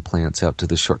alpine plants out to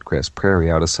the shortgrass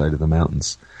prairie out side of the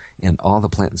mountains, and all the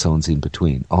plant zones in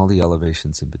between, all the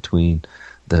elevations in between,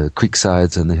 the creek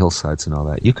sides and the hillsides and all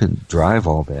that. You can drive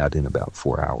all that in about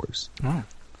 4 hours. Oh.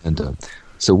 And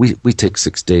so we take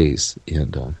 6 days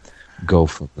and go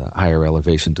from the higher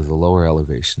elevation to the lower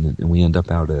elevation, and we end up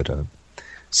out at a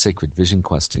sacred vision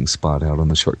questing spot out on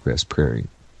the shortgrass prairie.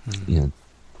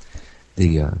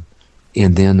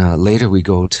 And then later we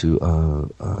go to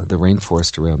the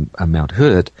rainforest around Mount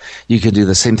Hood. You can do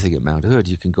the same thing at Mount Hood.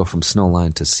 You can go from snow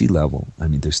line to sea level. I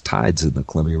mean, there's tides in the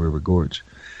Columbia River Gorge.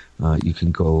 You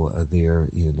can go there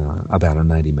in about a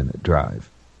 90-minute drive.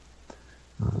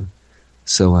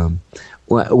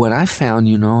 What I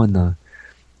found,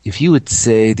 if you would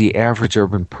say the average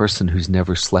urban person who's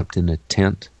never slept in a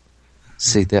tent,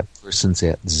 say that person's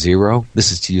at 0.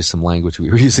 This is to use some language we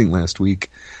were using last week.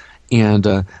 And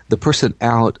the person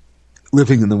out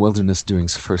living in the wilderness doing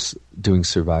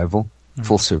survival,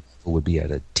 full survival, would be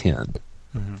at a 10.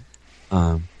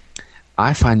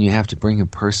 I find you have to bring a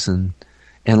person,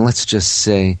 and let's just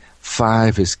say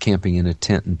 5 is camping in a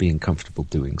tent and being comfortable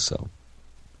doing so.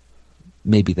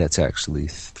 Maybe that's actually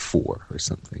 4 or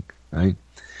something, right?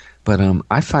 But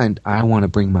I find I want to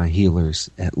bring my healers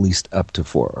at least up to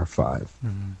 4 or 5.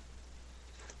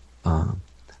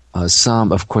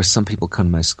 Some people come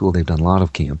to my school, they've done a lot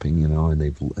of camping, and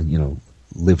they've,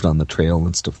 lived on the trail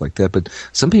and stuff like that. But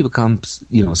some people come,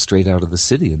 straight out of the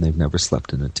city and they've never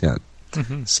slept in a tent.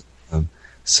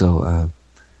 So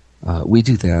we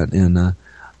do that. And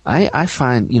I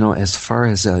find, as far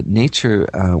as nature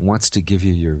wants to give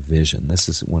you your vision, this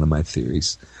is one of my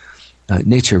theories.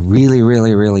 Nature really,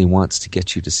 really, really wants to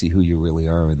get you to see who you really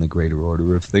are in the greater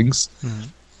order of things.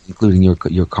 Including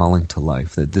your calling to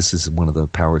life, that this is one of the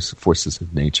forces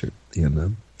of nature.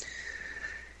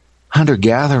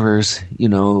 Hunter-gatherers,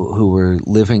 who were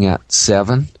living at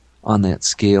 7 on that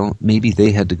scale, maybe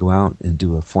they had to go out and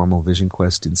do a formal vision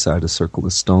quest inside a circle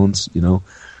of stones, to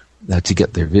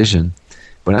get their vision.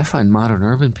 But I find modern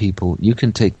urban people, you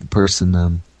can take the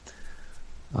person,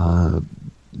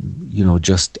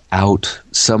 just out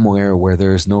somewhere where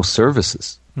there's no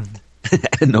services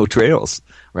and no trails,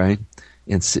 right?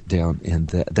 And sit down, and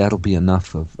that'll be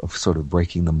enough of sort of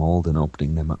breaking the mold and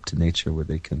opening them up to nature where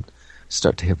they can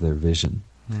start to have their vision.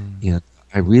 And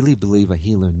I really believe a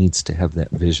healer needs to have that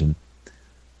vision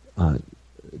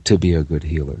to be a good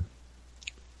healer.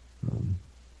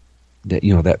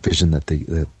 That vision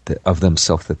that of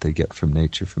themselves that they get from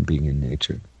nature, from being in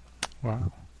nature.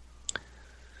 Wow.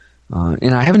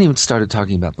 And I haven't even started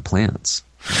talking about the plants.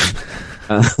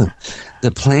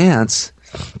 The plants.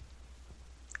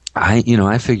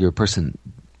 I figure a person,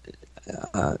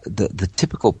 the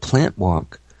typical plant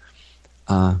walk,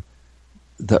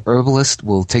 the herbalist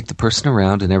will take the person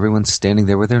around and everyone's standing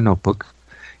there with their notebook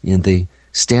and they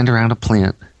stand around a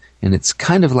plant, and it's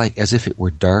kind of like as if it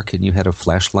were dark and you had a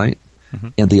flashlight,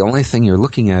 and the only thing you're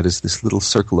looking at is this little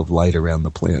circle of light around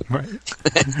the plant. Right.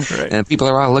 Right. And people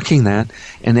are all looking at that.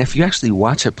 And if you actually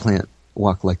watch a plant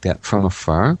walk like that from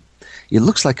afar, it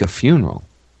looks like a funeral.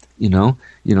 You know,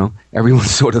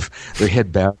 everyone's sort of their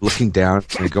head bowed, looking down,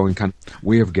 and going kind of,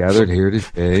 we have gathered here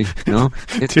today. You know,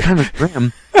 it's kind of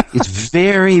grim. It's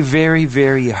very, very,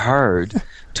 very hard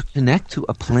to connect to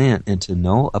a plant and to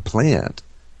know a plant,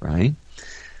 right?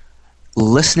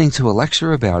 Listening to a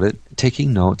lecture about it,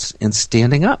 taking notes, and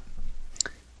standing up,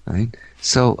 right?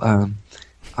 So,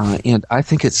 and I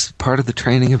think it's part of the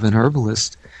training of an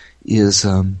herbalist is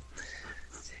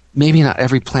maybe not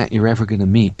every plant you're ever going to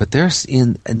meet, but there's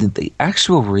in the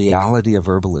actual reality of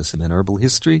herbalism and herbal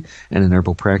history and in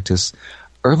herbal practice,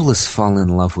 herbalists fall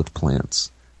in love with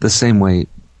plants the same way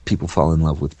people fall in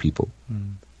love with people.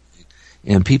 Mm.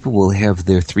 And people will have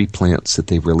their 3 plants that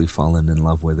they've really fallen in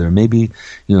love with. Or maybe,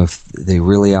 if they're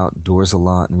really outdoors a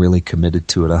lot and really committed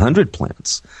to it, 100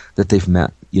 plants that they've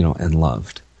met, and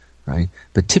loved, right?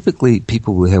 But typically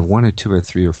people will have 1 or 2 or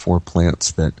 3 or 4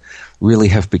 plants that really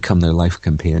have become their life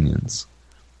companions.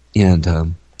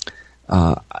 And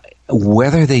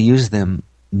whether they use them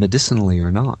medicinally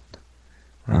or not.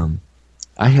 Right.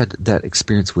 I had that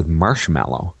experience with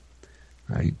marshmallow,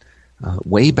 right?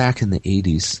 Way back in the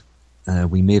 80s,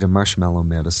 we made a marshmallow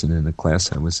medicine in a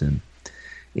class I was in.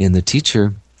 And the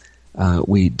teacher,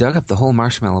 we dug up the whole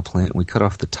marshmallow plant, we cut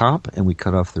off the top and we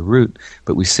cut off the root,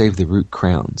 but we saved the root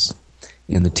crowns.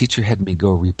 And the teacher had me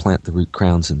go replant the root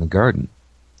crowns in the garden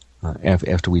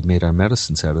after we'd made our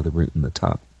medicines out of the root and the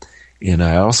top. And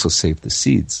I also saved the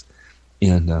seeds.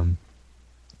 And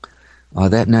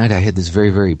that night I had this very,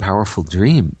 very powerful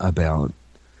dream about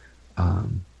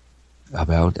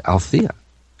Althea,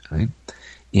 right?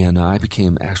 And I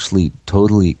became actually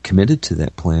totally committed to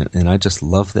that plant, and I just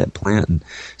loved that plant and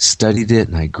studied it,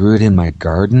 and I grew it in my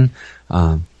garden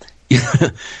for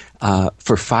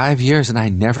 5 years, and I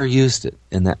never used it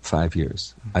in that 5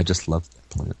 years. I just loved that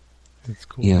plant. That's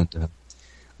cool. And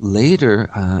later,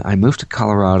 I moved to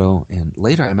Colorado, and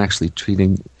later I'm actually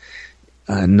treating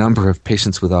a number of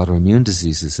patients with autoimmune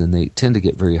diseases, and they tend to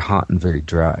get very hot and very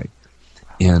dry,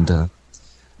 and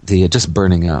they are just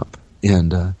burning up.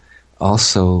 And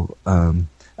also,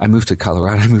 I moved to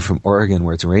Colorado. I moved from Oregon,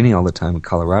 where it's rainy all the time, to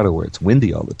Colorado, where it's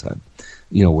windy all the time,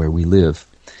 where we live.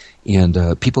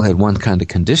 And people had one kind of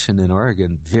condition in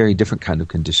Oregon, very different kind of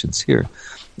conditions here.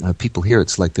 People here,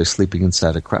 it's like they're sleeping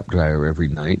inside a crop dryer every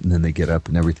night, and then they get up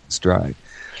and everything's dry.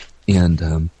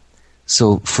 And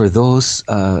so for those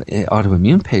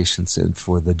autoimmune patients and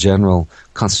for the general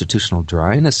constitutional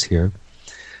dryness here,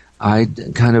 I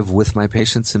kind of, with my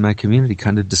patients in my community,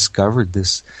 kind of discovered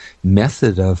this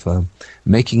method of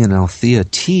making an Althea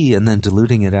tea and then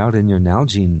diluting it out in your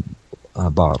Nalgene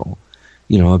bottle,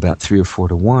 about 3 or 4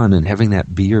 to 1, and having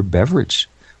that be your beverage,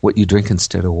 what you drink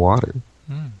instead of water.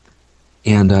 Mm.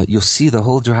 And you'll see the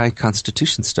whole dry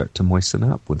constitution start to moisten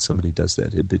up when somebody does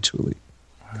that habitually.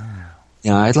 Wow.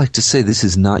 Now, I'd like to say this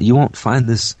is not, you won't find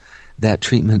that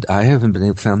treatment, I haven't been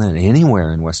able to find that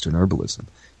anywhere in Western herbalism.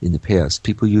 In the past,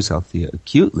 people use Althea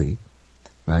acutely,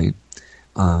 right?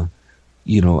 As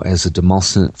a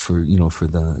demulcent for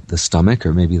the stomach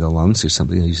or maybe the lungs or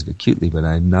something. They use it acutely, but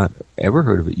I've not ever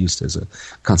heard of it used as a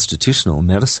constitutional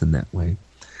medicine that way.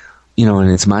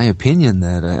 And it's my opinion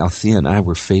that Althea and I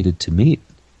were fated to meet,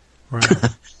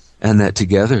 right? And that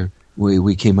together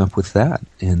we came up with that,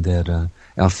 and that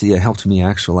Althea helped me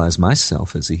actualize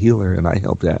myself as a healer, and I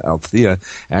helped Althea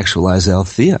actualize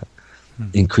Althea.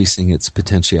 Increasing its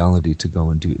potentiality to go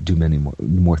and do many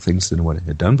more things than what it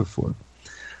had done before.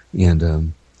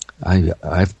 And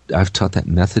I've taught that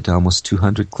method to almost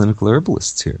 200 clinical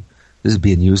herbalists here. This is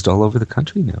being used all over the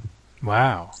country now.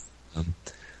 Wow.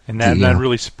 And that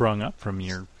really sprung up from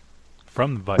the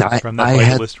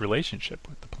vitalist relationship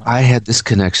with the plant. I had this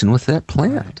connection with that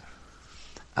plant.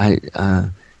 Right.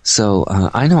 So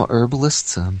I know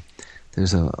herbalists.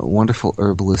 There's a wonderful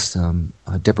herbalist,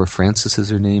 Deborah Francis is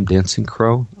her name, Dancing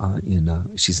Crow.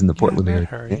 She's in the Portland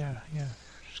area.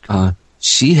 Yeah.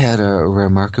 She had a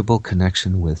remarkable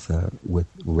connection with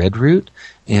Redroot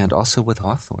and also with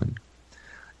Hawthorn.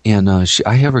 And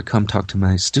I have her come talk to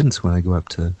my students when I go up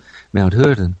to Mount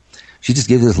Hood, and she just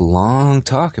gave this long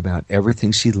talk about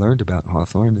everything she learned about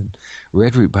Hawthorn and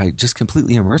Redroot by just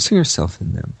completely immersing herself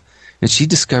in them. And she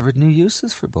discovered new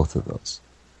uses for both of those.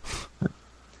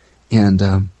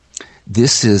 And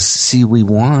this is, we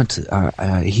want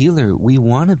a healer. We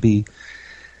want to be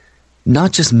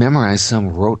not just memorize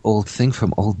some rote old thing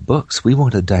from old books. We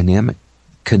want a dynamic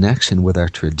connection with our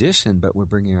tradition, but we're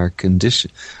bringing our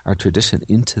tradition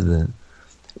into the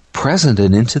present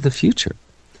and into the future.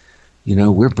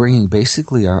 We're bringing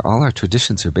basically all our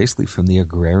traditions are basically from the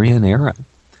agrarian era,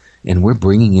 and we're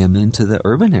bringing them into the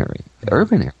urban area.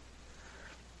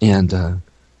 And, and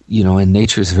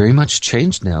nature is very much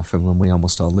changed now from when we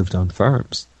almost all lived on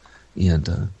farms.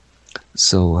 And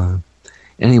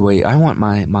anyway, I want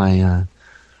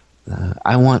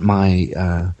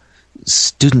my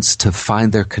students to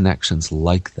find their connections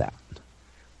like that,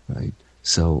 right?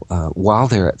 So while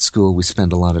they're at school, we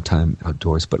spend a lot of time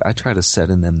outdoors, but I try to set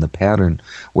in them the pattern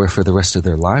where for the rest of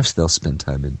their lives they'll spend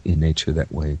time in nature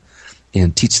that way,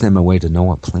 and teach them a way to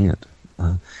know a plant.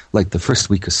 Like the first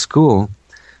week of school,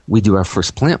 we do our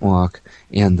first plant walk,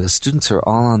 and the students are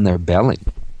all on their belly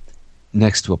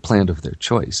next to a plant of their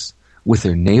choice with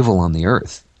their navel on the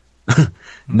earth.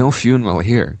 No funeral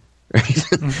here. Right?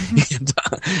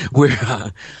 Mm-hmm.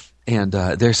 And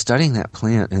they're studying that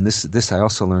plant, and this I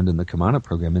also learned in the Kamana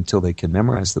program, until they can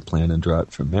memorize the plant and draw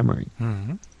it from memory,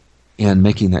 mm-hmm. and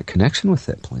making that connection with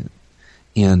that plant.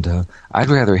 And I'd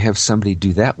rather have somebody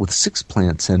do that with 6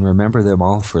 plants and remember them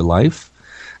all for life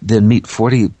than meet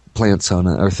 40 plants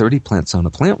or 30 plants on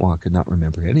a plant walk and not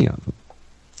remember any of them,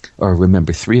 or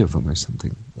remember 3 of them or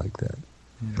something like that.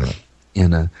 Mm-hmm.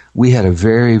 And we had a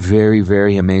very, very,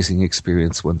 very amazing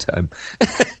experience one time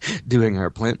doing our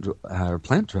plant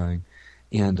drawing.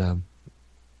 And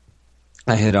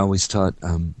I had always taught,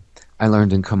 I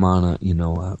learned in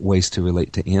Kamana, ways to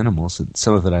relate to animals. And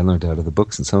some of it I learned out of the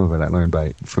books, and some of it I learned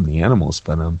from the animals.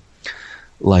 But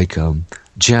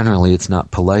generally it's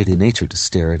not polite in nature to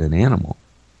stare at an animal.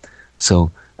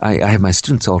 So I have my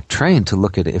students all trained to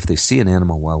look at it, if they see an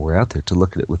animal while we're out there, to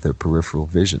look at it with their peripheral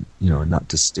vision, and not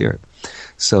to stare.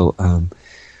 So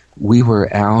we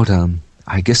were out,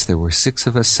 I guess there were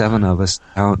 7 of us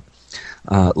out,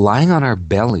 lying on our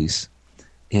bellies,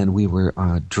 and we were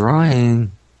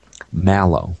drawing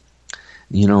mallow.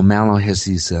 Mallow has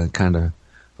these kind of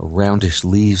roundish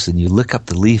leaves, and you look up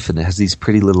the leaf, and it has these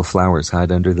pretty little flowers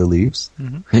hide under the leaves.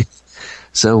 Mm-hmm.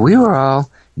 So we were all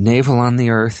navel on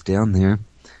the earth down there,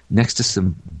 next to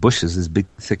some bushes, this big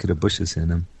thicket of bushes in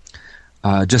them,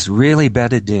 just really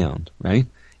bedded down, right?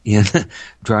 And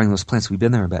drawing those plants. We've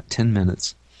been there about 10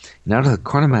 minutes. And out of the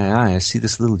corner of my eye, I see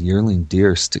this little yearling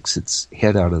deer sticks its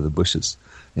head out of the bushes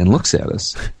and looks at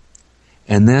us,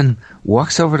 and then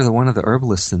walks over to one of the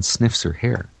herbalists and sniffs her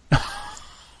hair.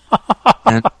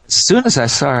 And as soon as I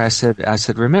saw her, I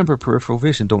said, remember peripheral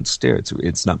vision, don't stare.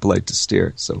 It's not polite to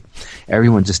stare. So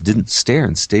everyone just didn't stare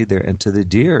and stayed there. And to the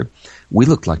deer, we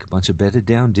looked like a bunch of bedded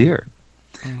down deer.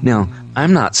 Mm. Now,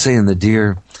 I'm not saying the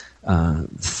deer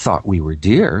thought we were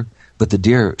deer, but the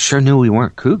deer sure knew we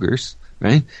weren't cougars,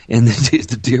 right? And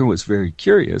the deer was very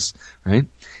curious, right?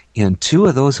 And 2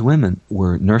 of those women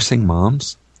were nursing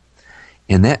moms,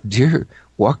 and that deer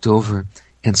walked over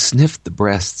and sniffed the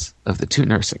breasts of the 2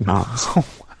 nursing moms.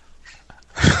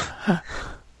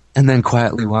 And then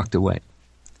quietly walked away.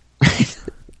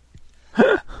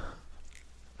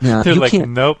 Now, they're like,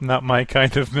 nope, not my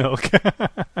kind of milk.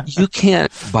 You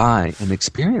can't buy an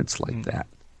experience like that.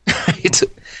 Right?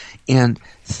 And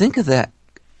think of that,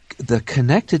 the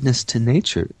connectedness to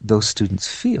nature those students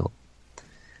feel.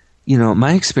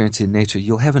 My experience in nature,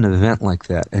 you'll have an event like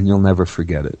that and you'll never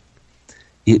forget it.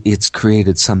 It's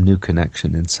created some new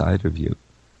connection inside of you.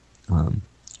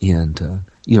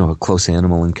 A close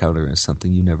animal encounter is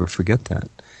something you never forget that.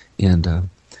 And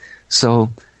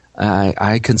so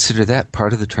I consider that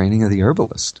part of the training of the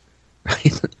herbalist,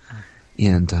 right?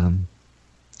 And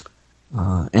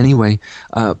anyway,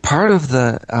 part of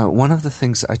one of the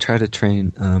things I try to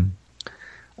train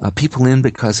people in,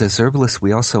 because as herbalists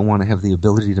we also want to have the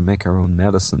ability to make our own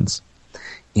medicines.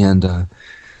 And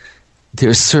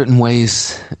there's certain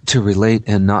ways to relate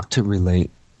and not to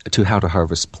relate to how to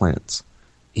harvest plants.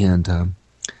 And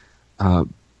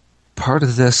part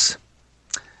of this,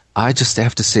 I just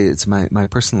have to say it's my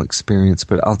personal experience,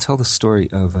 but I'll tell the story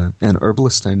of an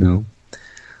herbalist I know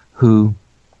who,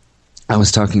 I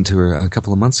was talking to her a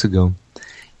couple of months ago,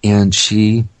 and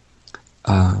she,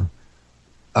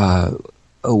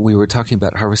 we were talking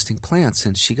about harvesting plants,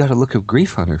 and she got a look of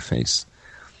grief on her face.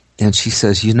 And she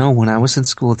says, when I was in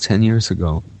school 10 years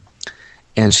ago,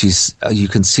 and you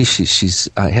can see she's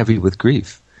heavy with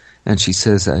grief. And she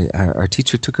says, our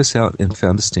teacher took us out and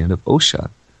found a stand of Osha,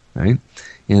 right?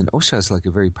 And Osha is like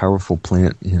a very powerful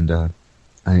plant, and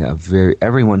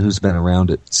everyone who's been around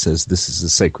it says this is a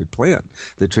sacred plant.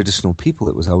 The traditional people,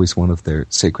 it was always one of their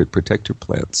sacred protector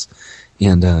plants,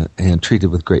 and treated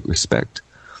with great respect.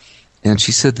 And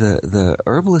she said the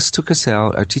herbalist took us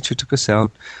out, our teacher took us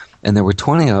out, And there were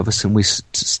 20 of us, and we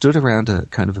stood around a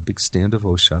kind of a big stand of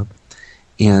OSHA.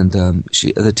 And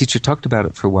the teacher talked about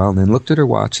it for a while and then looked at her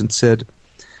watch and said,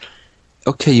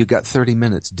 "Okay, you got 30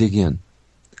 minutes, dig in."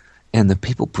 And the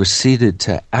people proceeded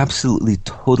to absolutely,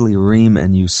 totally ream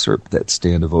and usurp that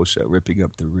stand of OSHA, ripping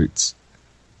up the roots.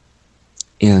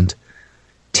 And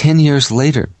 10 years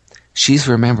later, she's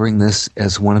remembering this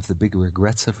as one of the big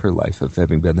regrets of her life, of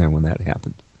having been there when that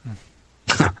happened.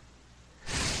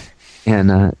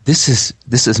 And this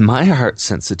is my heart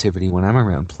sensitivity when I'm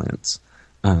around plants.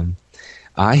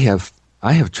 I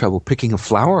have trouble picking a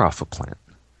flower off a plant,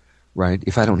 right?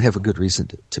 If I don't have a good reason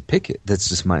to pick it, that's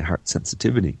just my heart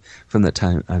sensitivity from the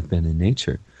time I've been in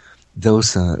nature.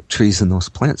 Those trees and those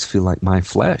plants feel like my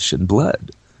flesh and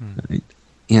blood, right?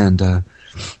 And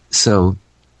so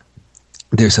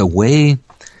there's a way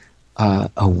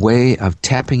of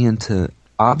tapping into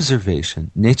observation,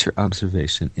 nature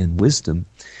observation, and wisdom,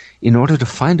 in order to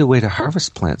find a way to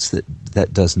harvest plants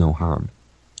that does no harm.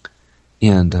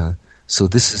 And so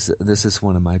this is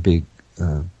one of my big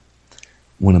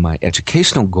one of my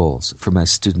educational goals for my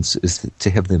students is to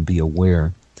have them be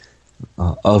aware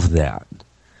of that.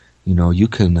 You know, you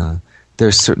can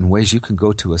there's certain ways you can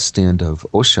go to a stand of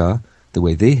OSHA the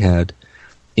way they had,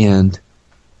 and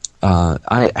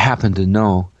I happen to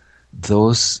know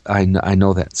those. I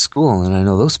know that school, and I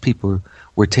know those people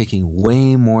were taking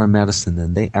way more medicine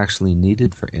than they actually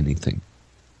needed for anything.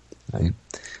 Right?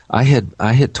 I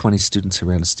had 20 students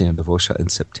around a stand of OSHA in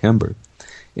September,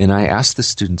 and I asked the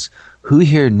students, "Who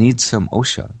here needs some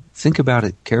OSHA? Think about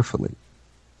it carefully."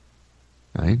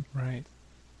 Right? Right.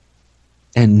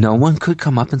 And no one could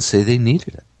come up and say they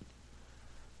needed it.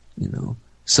 You know,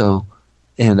 so.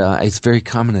 And it's very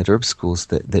common at herb schools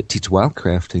that teach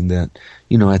wildcrafting that,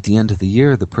 you know, at the end of the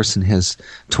year, the person has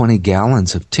 20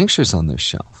 gallons of tinctures on their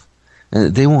shelf.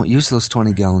 And they won't use those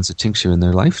 20 gallons of tincture in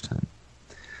their lifetime.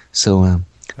 So, Sounds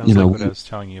you know. like what I was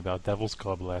telling you about Devil's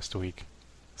Club last week.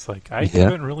 It's like, I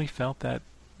haven't really felt that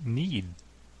need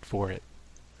for it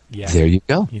yet. There you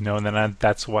go. You know, and then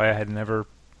that's why I had never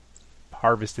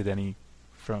harvested any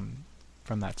from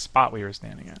that spot we were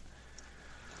standing at.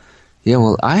 Yeah,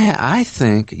 well, I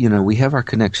think, you know, we have our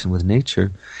connection with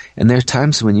nature, and there are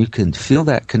times when you can feel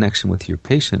that connection with your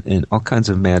patient, and all kinds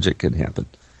of magic can happen.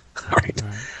 Right?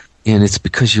 And it's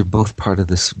because you're both part of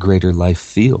this greater life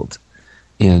field,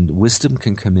 and wisdom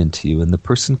can come into you, and the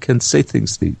person can say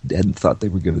things they hadn't thought they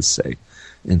were going to say,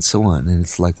 and so on. And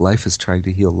it's like life is trying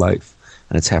to heal life,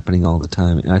 and it's happening all the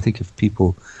time. And I think if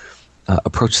people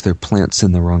approach their plants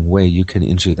in the wrong way, you can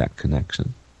injure that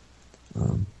connection.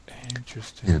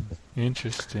 Interesting. Yeah.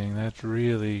 Interesting. That's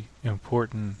really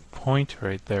important point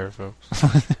right there, folks.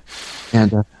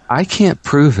 And I can't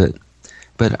prove it,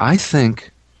 but I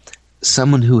think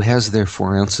someone who has their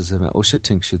 4 ounces of an OSHA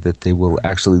tincture that they will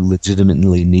actually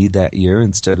legitimately need that year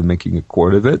instead of making a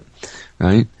quart of it,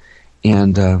 right?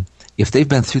 And if they've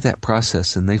been through that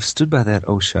process and they've stood by that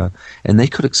OSHA and they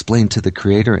could explain to the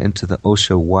creator and to the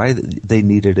OSHA why they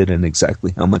needed it and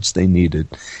exactly how much they needed,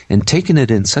 and taken it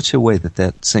in such a way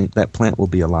that plant will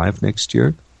be alive next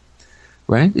year,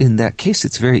 right? In that case,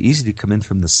 it's very easy to come in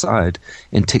from the side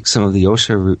and take some of the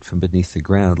OSHA root from beneath the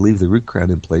ground, leave the root crown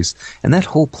in place, and that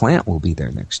whole plant will be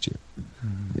there next year.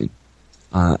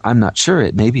 Mm-hmm. I'm not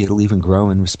sure. Maybe it'll even grow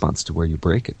in response to where you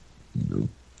break it.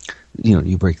 You know,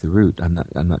 you break the root. I'm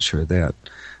not sure of that.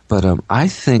 But I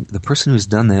think the person who's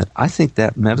done that, I think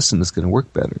that medicine is going to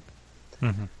work better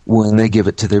when they give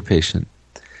it to their patient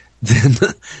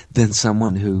than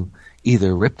someone who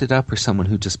either ripped it up or someone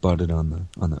who just bought it on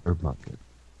the herb market.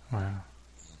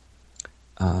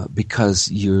 Wow.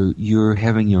 Because you're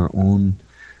having your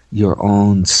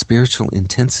own spiritual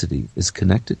intensity is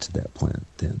connected to that plant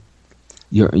then.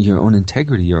 Your own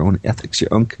integrity, your own ethics,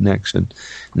 your own connection,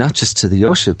 not just to the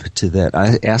OSHA, but to that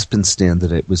aspen stand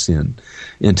that it was in,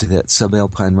 and to that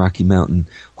subalpine Rocky Mountain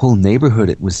whole neighborhood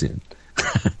it was in.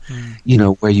 You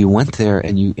know, where you went there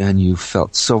and you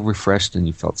felt so refreshed and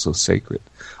you felt so sacred.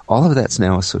 All of that's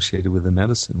now associated with the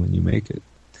medicine when you make it.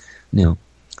 Now,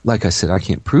 like I said, I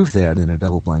can't prove that in a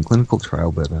double-blind clinical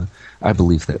trial, but I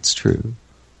believe that's true.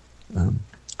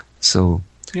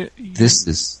 This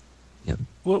is, yeah.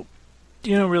 Well,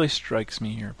 you know, really strikes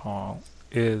me here, Paul,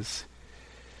 is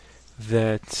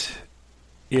that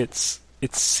it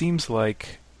seems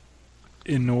like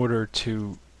in order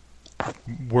to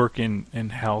work in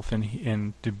health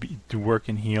and to work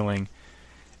in healing,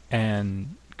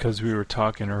 and because we were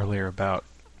talking earlier about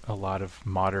a lot of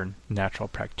modern natural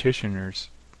practitioners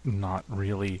not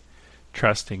really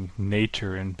trusting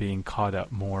nature and being caught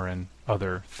up more in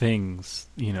other things,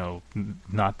 you know,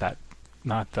 not that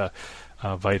not the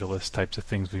vitalist types of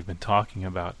things we've been talking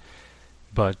about.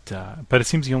 But it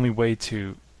seems the only way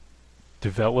to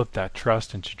develop that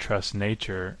trust and to trust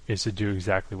nature is to do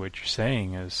exactly what you're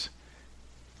saying, is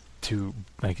to,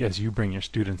 like, as you bring your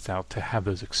students out, to have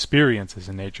those experiences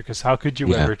in nature. Because how could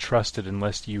you ever trust it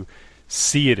unless you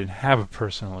see it and have a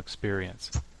personal experience?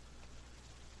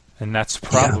 And that's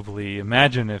probably,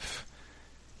 imagine if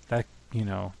that,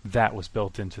 that was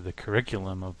built into the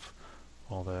curriculum of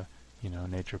all the,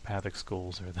 naturopathic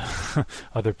schools or the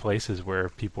other places where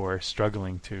people are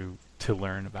struggling to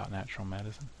learn about natural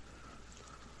medicine.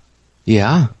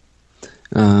 Yeah.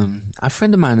 A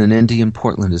friend of mine in ND in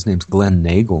Portland, his name's Glenn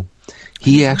Nagel.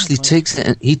 He actually takes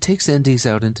NDs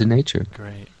out into nature.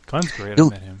 Great. Glenn's great. I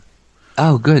met him.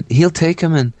 Oh, good. He'll take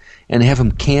them and have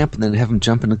them camp, and then have them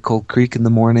jump into Cold Creek in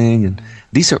the morning. And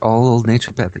these are all old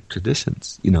naturopathic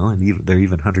traditions, and they're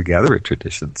even hunter-gatherer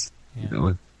traditions.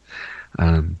 Yeah.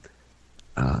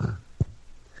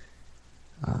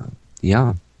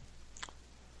 Yeah.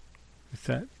 Is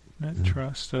that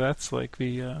trust? So that's like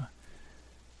the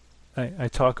I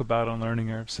talk about on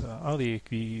Learning Herbs.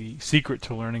 The secret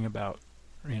to learning about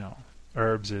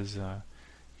herbs is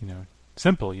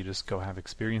simple. You just go have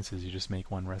experiences. You just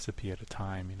make one recipe at a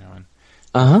time.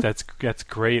 And that's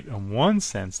great in one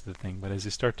sense of the thing. But as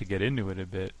you start to get into it a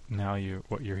bit, now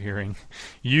what you're hearing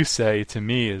you say to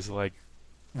me is like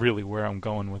really where I'm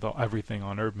going with everything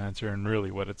on Herbmentor, and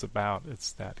really what it's about.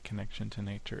 It's that connection to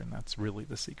nature, and that's really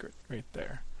the secret right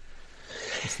there.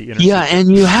 Yeah,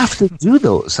 and you have to do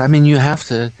those. I mean, you have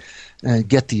to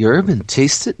get the herb and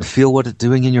taste it and feel what it's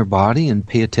doing in your body and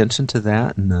pay attention to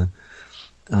that. And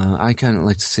I kind of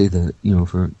like to say that,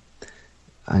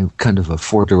 I'm kind of a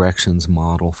 4 directions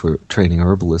model for training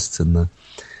herbalists. And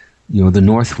the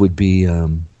North would be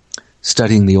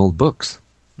studying the old books.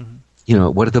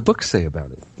 What do the books say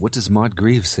about it? What does Maud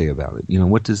Greaves say about it?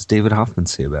 What does David Hoffman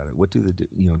say about it? What do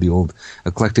the old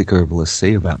eclectic herbalists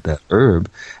say about that herb?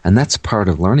 And that's part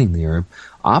of learning the herb.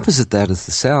 Opposite that is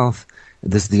the South.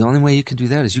 The only way you can do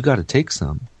that is you got to take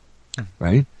some,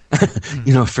 right?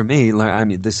 For me, I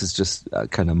mean, this is just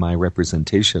kind of my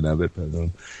representation of it. But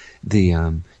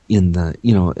in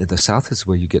the South is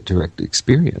where you get direct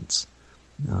experience.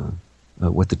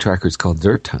 What the trackers call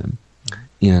dirt time.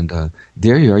 And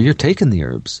there you are, you're taking the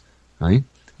herbs, right?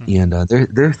 And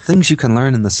there are things you can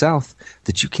learn in the South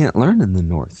that you can't learn in the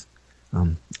North.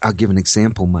 I'll give an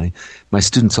example. My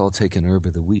students all take an herb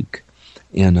of the week.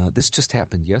 And this just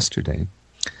happened yesterday.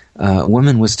 A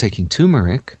woman was taking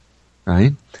turmeric,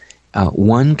 right?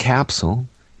 1 capsule.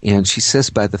 And she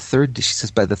says by the third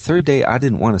day, I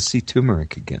didn't want to see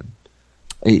turmeric again.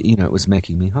 It was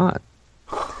making me hot.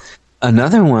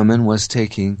 Another woman was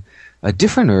taking a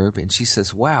different herb, and she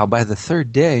says, wow, by the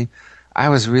 3rd day, I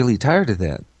was really tired of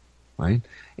that, right?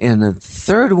 And the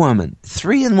third woman,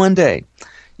 3 in one day,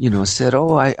 said,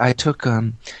 oh, I took,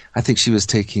 I think she was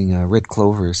taking red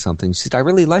clover or something. She said, I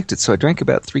really liked it, so I drank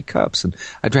about 3 cups, and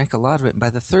I drank a lot of it, and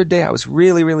by the 3rd day, I was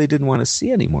really, really didn't want to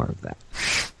see any more of that.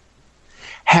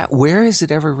 Where is it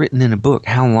ever written in a book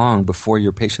how long before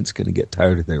your patient's going to get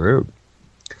tired of their herb?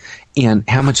 And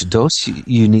how much dose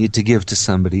you need to give to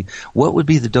somebody? What would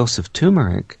be the dose of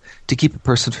turmeric to keep a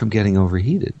person from getting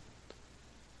overheated?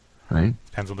 Right?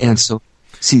 And so,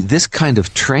 see, this kind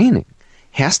of training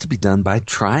has to be done by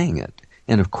trying it.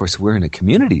 And of course, we're in a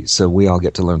community, so we all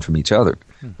get to learn from each other.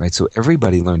 Right? So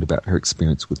everybody learned about her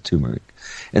experience with turmeric.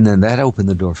 And then that opened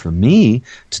the door for me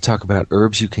to talk about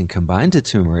herbs you can combine to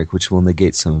turmeric, which will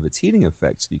negate some of its heating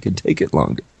effects so you can take it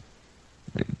longer.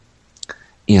 Right?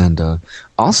 And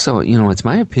also, it's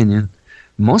my opinion,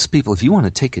 most people, if you want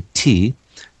to take a tea,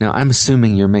 now I'm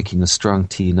assuming you're making a strong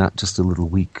tea, not just a little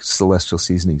weak Celestial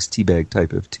Seasonings tea bag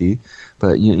type of tea,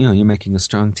 but you're making a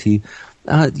strong tea.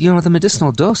 The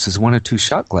medicinal dose is 1 or 2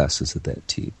 shot glasses of that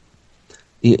tea.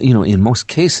 In most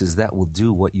cases, that will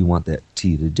do what you want that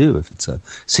tea to do. If it's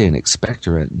say an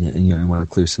expectorant, and you want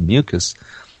to clear some mucus,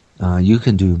 you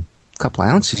can do couple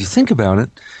of ounces. You think about it,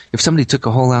 if somebody took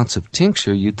a whole ounce of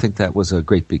tincture, you'd think that was a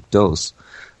great big dose.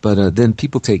 But then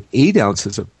people take 8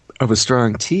 ounces of a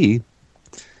strong tea,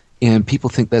 and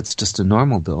people think that's just a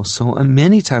normal dose. So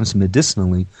many times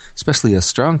medicinally, especially a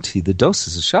strong tea, the dose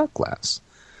is a shot glass,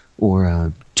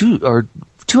 or 2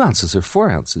 ounces or 4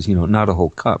 ounces. Not a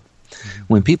whole cup.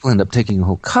 When people end up taking a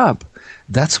whole cup,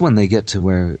 that's when they get to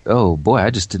where, oh boy, I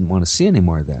just didn't want to see any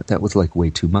more of that. That was like way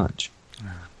too much.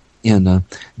 And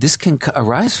this can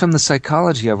arise from the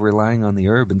psychology of relying on the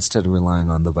herb instead of relying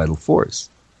on the vital force.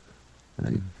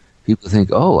 Right? People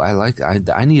think, oh,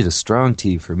 I need a strong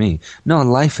tea for me. No,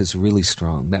 life is really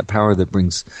strong. That power that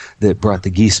brought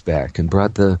the geese back and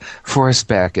brought the forest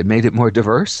back and made it more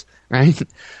diverse, right?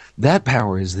 That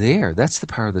power is there. That's the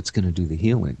power that's going to do the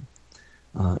healing.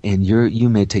 And you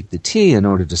may take the tea in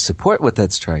order to support what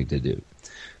that's trying to do.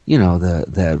 You know,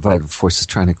 that vital force is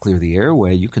trying to clear the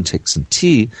airway. You can take some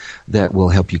tea that will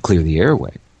help you clear the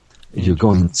airway. You're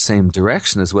going in the same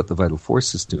direction as what the vital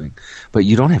force is doing. But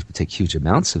you don't have to take huge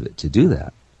amounts of it to do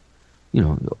that. You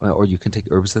know, or you can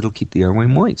take herbs that'll keep the airway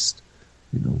moist.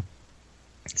 You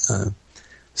know,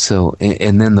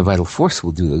 and then the vital force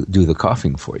will do the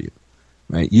coughing for you,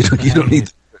 right? You don't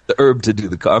need the herb to do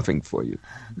the coughing for you.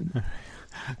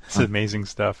 It's amazing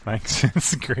stuff, Mike.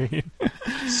 It's great.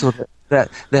 So that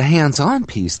the hands-on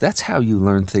piece, that's how you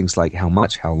learn things like how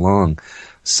much, how long,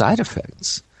 side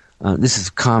effects. This is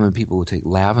common. People will take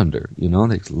lavender. You know,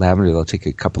 they'll take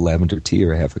a cup of lavender tea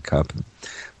or half a cup, and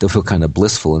they'll feel kind of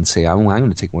blissful and say, I'm going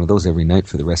to take one of those every night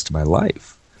for the rest of my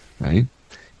life, right?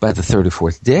 By the third or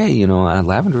fourth day, you know,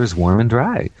 lavender is warm and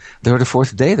dry. Third or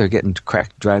fourth day, they're getting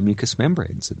cracked, dry mucous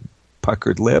membranes and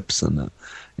puckered lips, and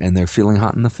they're feeling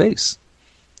hot in the face,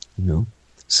 you know.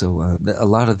 So a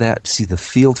lot of that, see, the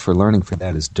field for learning for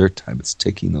that is dirt time. It's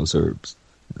taking those herbs,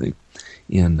 right?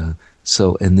 And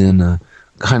then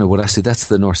kind of what I say, that's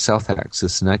the north-south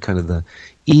axis, and that kind of the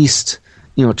east.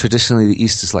 You know, traditionally the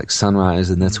east is like sunrise,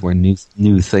 and that's where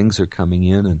new things are coming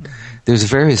in, and there's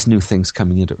various new things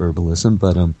coming into herbalism,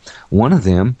 but one of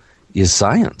them is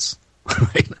science,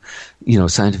 right? You know,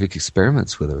 scientific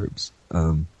experiments with herbs.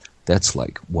 That's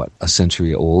like, what, a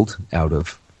century old out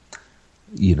of,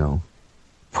 you know,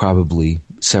 probably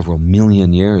several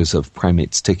million years of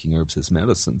primates taking herbs as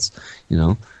medicines, you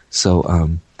know. So,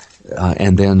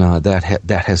 and then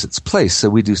that has its place. So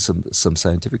we do some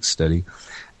scientific study.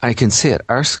 I can say at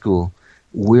our school,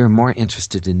 we're more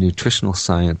interested in nutritional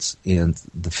science and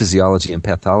the physiology and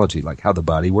pathology, like how the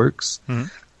body works,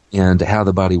 and how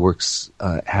the body works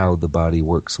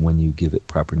when you give it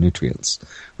proper nutrients.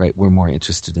 Right? We're more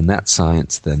interested in that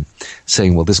science than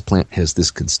saying, well, this plant has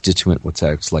this constituent, which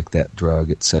acts like that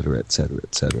drug, et cetera, et cetera,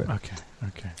 et cetera.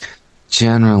 Okay.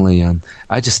 Generally,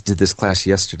 I just did this class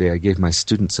yesterday. I gave my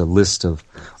students a list of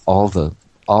all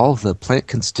the plant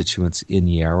constituents in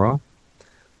yarrow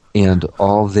and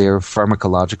all their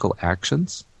pharmacological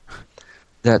actions.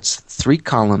 That's 3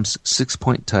 columns,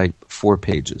 6-point type, 4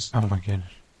 pages. Oh my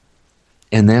goodness.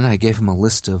 And then I gave them a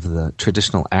list of the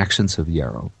traditional actions of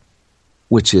yarrow,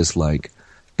 which is like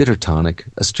bitter tonic,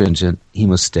 astringent,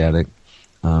 hemostatic,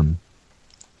 you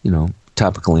know,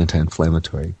 topical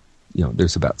anti-inflammatory. You know,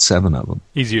 there's about 7 of them.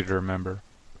 Easier to remember.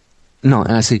 No,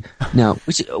 and I say, now,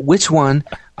 which one?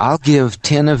 I'll give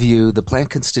 10 of you the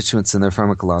plant constituents and their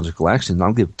pharmacological action, and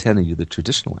I'll give 10 of you the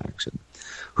traditional action.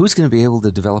 Who's going to be able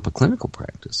to develop a clinical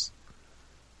practice?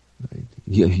 Right?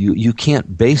 You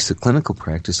can't base a clinical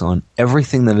practice on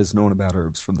everything that is known about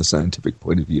herbs from the scientific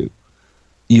point of view.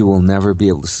 You will never be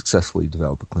able to successfully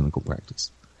develop a clinical practice.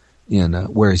 And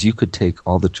whereas you could take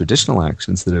all the traditional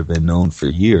actions that have been known for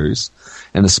years,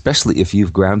 and especially if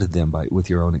you've grounded them with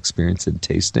your own experience in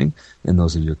tasting and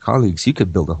those of your colleagues, you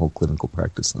could build a whole clinical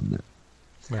practice on that.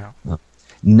 Wow.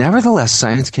 Nevertheless,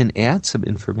 science can add some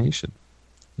information.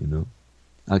 You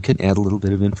know, can add a little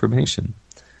bit of information.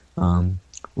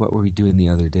 What were we doing the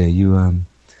other day?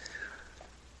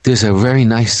 There's a very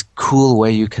nice, cool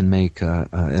way you can make an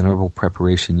herbal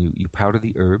preparation. You powder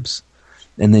the herbs.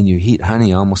 And then you heat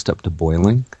honey almost up to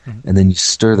boiling, and then you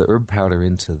stir the herb powder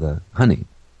into the honey.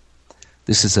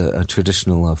 This is a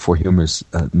traditional for humors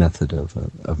method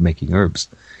of making herbs,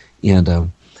 and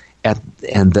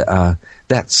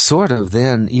that sort of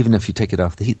then, even if you take it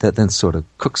off the heat, that then sort of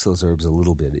cooks those herbs a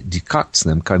little bit. It decocts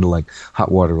them, kind of like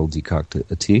hot water will decoct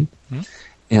a tea,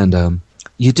 and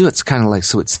you do it's kind of like,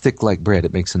 so it's thick like bread.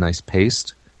 It makes a nice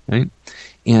paste, right?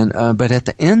 And but at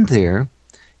the end there,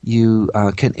 you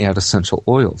can add essential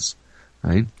oils,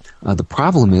 right? The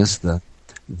problem is the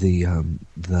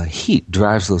heat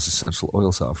drives those essential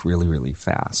oils off really, really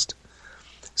fast.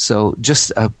 So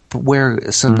just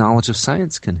where some knowledge of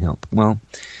science can help. Well,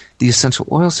 the essential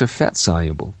oils are fat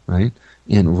soluble, right?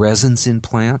 And resins in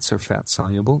plants are fat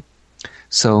soluble.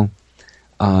 So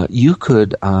you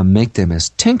could make them as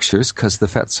tinctures, because the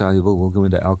fat soluble will go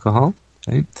into alcohol,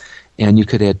 right? And you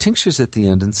could add tinctures at the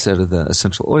end instead of the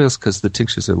essential oils, because the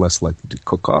tinctures are less likely to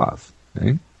cook off,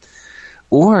 right?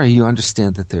 Or you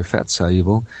understand that they're fat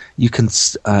soluble. You can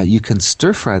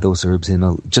stir fry those herbs in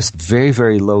a just very,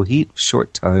 very low heat,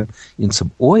 short time, in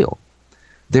some oil.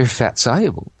 They're fat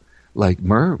soluble. Like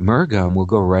myrrh gum will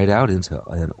go right out into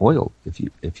an oil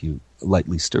if you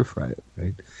lightly stir fry it,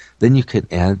 right? Then you can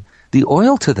add the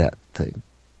oil to that thing,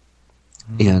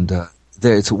 and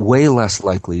it's way less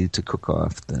likely to cook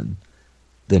off than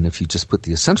if you just put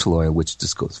the essential oil, which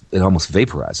just goes, it almost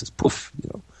vaporizes, poof, you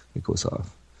know, it goes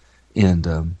off. And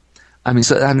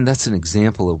that's an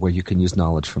example of where you can use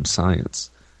knowledge from science.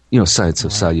 Science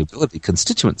of solubility,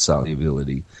 constituent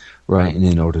solubility, right? And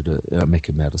in order to make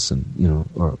a medicine,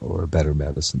 or a better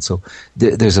medicine. So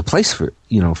there's a place for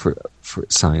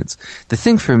science. The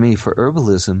thing for me, for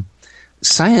herbalism,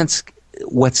 science,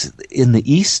 what's in the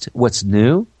East, what's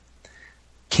new,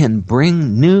 can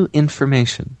bring new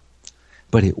information,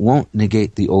 but it won't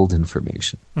negate the old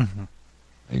information. Mm-hmm.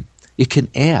 Right? It can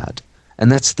add, and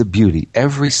that's the beauty.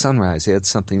 Every sunrise adds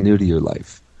something new to your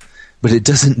life. But it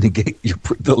doesn't negate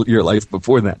your life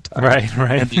before that time.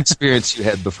 Right. And the experience you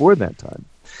had before that time.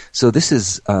 So this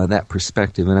is that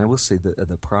perspective. And I will say that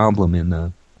the problem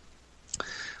in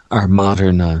our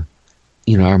modern,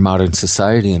 our modern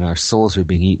society, and our souls are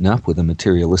being eaten up with a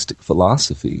materialistic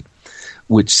philosophy,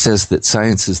 which says that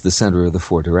science is the center of the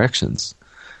four directions,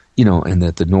 and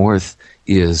that the North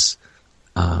is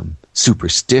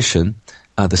superstition,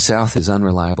 the South is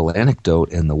unreliable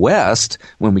anecdote, and the West,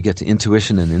 when we get to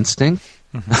intuition and instinct,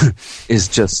 is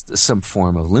just some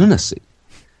form of lunacy,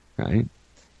 right?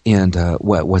 And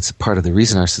what's part of the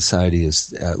reason our society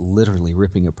is literally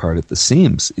ripping apart at the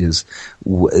seams is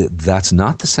that's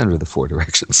not the center of the four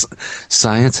directions.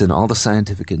 Science and all the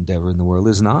scientific endeavor in the world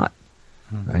is not,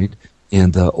 right?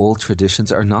 And the old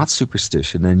traditions are not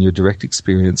superstition, and your direct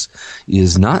experience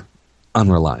is not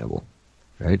unreliable,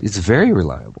 right? It's very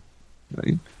reliable.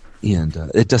 Right? And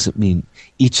it doesn't mean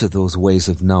each of those ways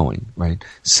of knowing, right?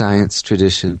 Science,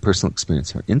 tradition, personal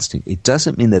experience, or instinct. It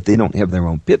doesn't mean that they don't have their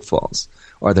own pitfalls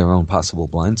or their own possible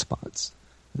blind spots.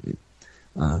 Right?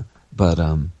 But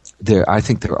I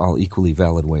think they're all equally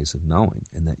valid ways of knowing,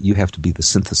 and that you have to be the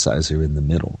synthesizer in the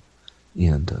middle.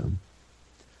 And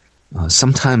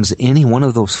sometimes any one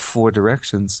of those four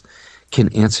directions can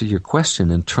answer your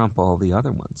question and trump all the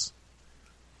other ones.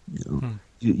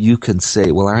 You can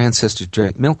say, well, our ancestors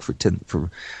drank milk for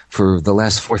the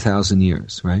last 4,000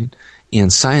 years, right?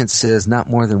 And science says not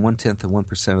more than 1/10 of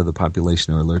 1% of the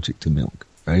population are allergic to milk,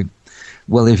 right?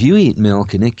 Well, if you eat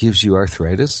milk and it gives you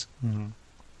arthritis,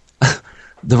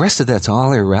 the rest of that's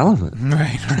all irrelevant.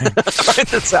 Right.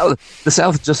 The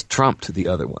South just trumped the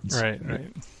other ones. Right.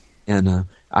 And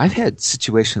I've had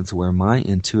situations where my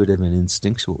intuitive and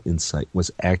instinctual insight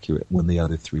was accurate when the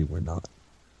other three were not.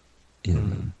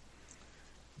 And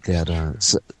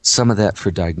some of that for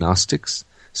diagnostics,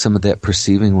 some of that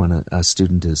perceiving when a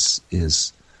student is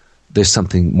there's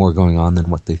something more going on than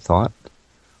what they thought.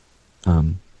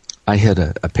 I had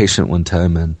a patient one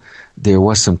time, and there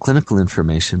was some clinical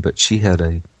information, but she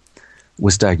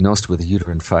was diagnosed with a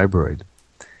uterine fibroid,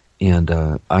 and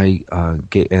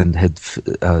had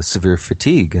severe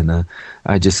fatigue, and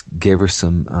I just gave her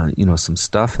some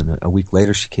stuff, and a week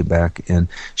later she came back, and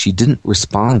she didn't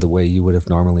respond the way you would have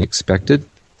normally expected.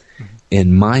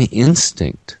 And my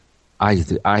instinct,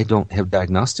 I don't have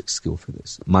diagnostic skill for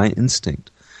this. My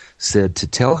instinct said to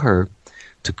tell her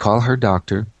to call her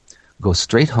doctor, go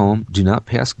straight home, do not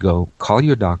pass go, call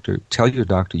your doctor, tell your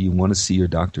doctor you want to see your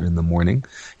doctor in the morning.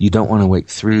 You don't want to wait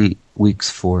 3 weeks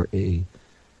for a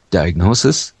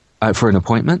diagnosis, for an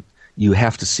appointment. You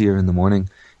have to see her in the morning,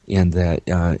 and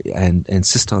and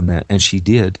insist on that. And she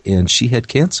did, and she had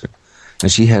cancer.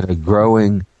 And she had a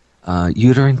growing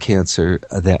uterine cancer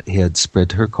that had spread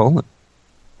to her colon.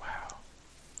 Wow.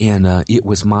 And it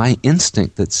was my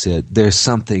instinct that said, there's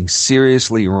something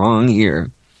seriously wrong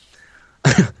here.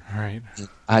 Right.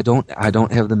 I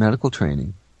don't have the medical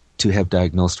training to have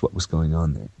diagnosed what was going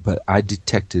on there. But I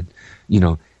detected,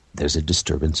 there's a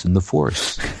disturbance in the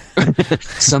force.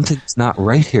 Something's not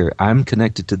right here. I'm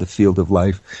connected to the field of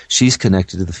life. She's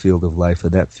connected to the field of life,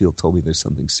 and that field told me there's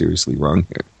something seriously wrong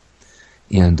here.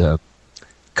 And a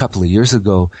couple of years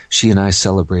ago, she and I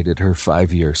celebrated her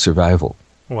 5-year survival.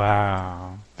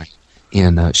 Wow.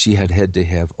 And she had to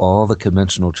have all the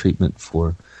conventional treatment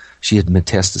she had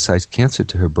metastasized cancer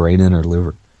to her brain and her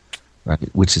liver, right?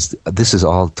 This is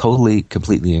all totally,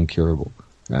 completely incurable,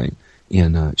 right?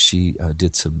 And she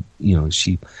did some,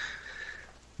 the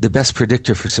best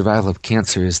predictor for survival of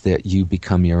cancer is that you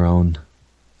become your own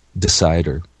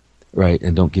decider, right?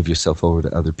 And don't give yourself over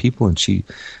to other people. And she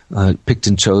picked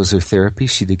and chose her therapy.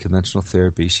 She did conventional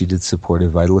therapy. She did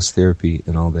supportive vitalist therapy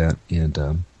and all that.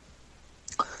 And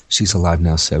she's alive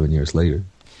now 7 years later.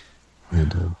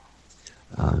 And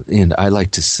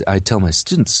I tell my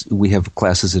students, we have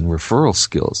classes in referral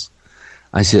skills.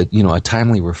 I said, a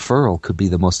timely referral could be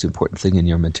the most important thing in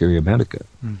your materia medica.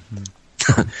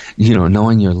 Mm-hmm.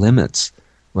 Knowing your limits,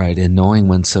 right, and knowing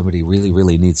when somebody really,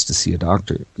 really needs to see a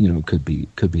doctor, could be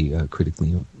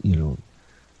critically,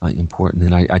 important.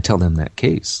 And I tell them that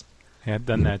case. Yeah, I've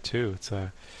done that too. It's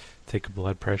take a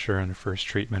blood pressure and a first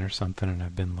treatment or something, and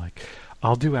I've been like,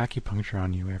 I'll do acupuncture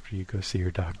on you after you go see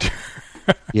your doctor.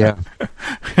 Yeah.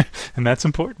 And that's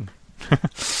important.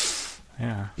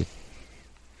 Yeah.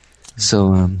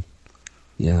 So,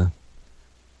 yeah.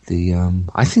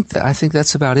 I think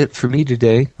that's about it for me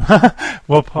today.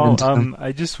 Well, Paul, And,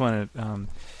 I just want to,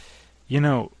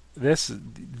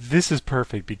 this is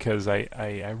perfect because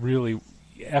I really,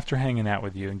 after hanging out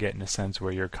with you and getting a sense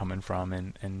where you're coming from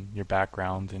and your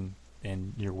background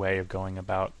and your way of going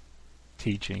about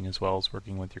teaching as well as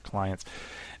working with your clients,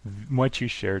 what you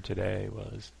shared today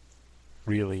was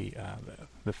really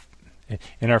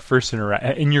in your first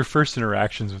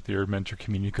interactions with your mentor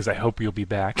community, because I hope you'll be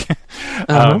back.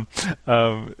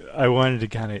 I wanted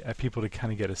to people to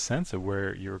kind of get a sense of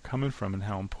where you were coming from and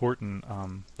how important,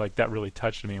 like that really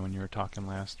touched me when you were talking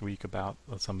last week about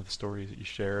some of the stories that you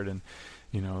shared, and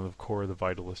the core of the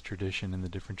Vitalist tradition and the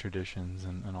different traditions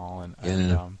and all,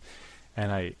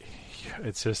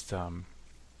 it's just.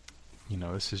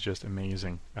 This is just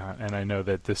amazing, and I know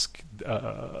that this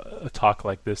a talk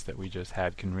like this that we just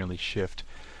had can really shift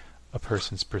a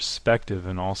person's perspective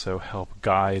and also help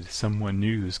guide someone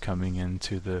new who's coming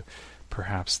into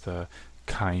perhaps the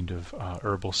kind of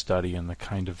herbal study and the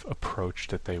kind of approach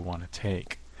that they want to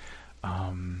take.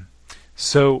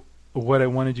 So what I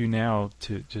want to do now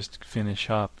to just finish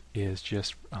up is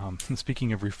just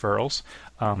speaking of referrals,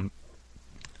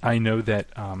 I know that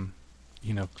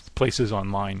places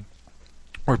online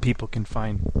where people can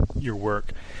find your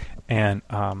work, and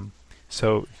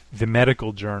so the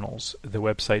medical journals, the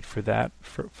website for that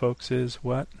for folks is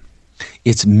what?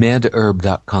 It's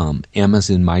medherb.com. M as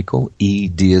in Michael, E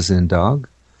D as in dog,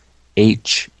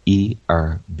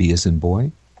 HERB as in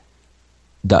boy,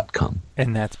 .com.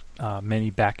 And that's many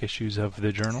back issues of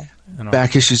the journal?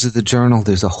 Back issues of the journal.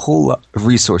 There's a whole lot of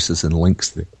resources and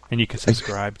links there. And you can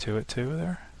subscribe to it too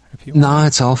there? If you want. No,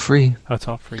 it's all free. Oh, it's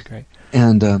all free, great.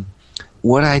 And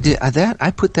what I did,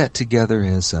 I put that together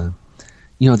as,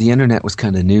 the internet was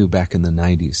kind of new back in the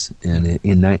 90s. And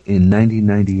in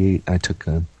 1998,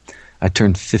 I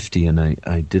turned 50 and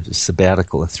I did a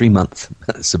sabbatical, a 3-month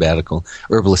sabbatical.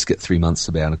 Herbalists get 3-month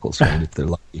sabbaticals, right, if they're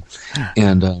lucky.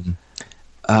 And,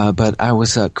 but I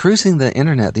was cruising the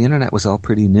internet. The internet was all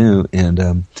pretty new.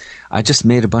 And I just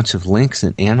made a bunch of links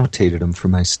and annotated them for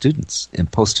my students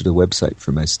and posted a website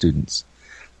for my students.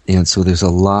 And so there's a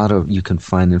lot of, you can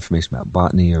find information about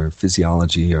botany or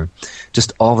physiology or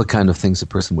just all the kind of things a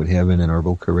person would have in an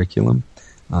herbal curriculum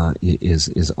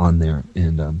is on there,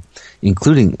 and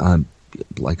including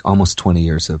like almost 20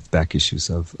 years of back issues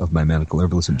of my medical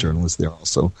herbalism journal is there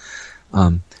also.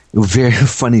 A very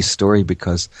funny story,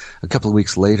 because a couple of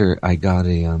weeks later I got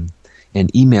an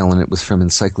email, and it was from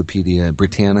Encyclopedia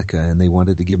Britannica, and they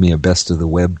wanted to give me a best of the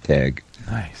web tag.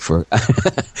 Nice.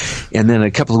 And then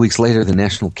a couple of weeks later, the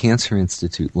National Cancer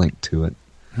Institute linked to it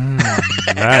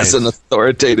nice. as an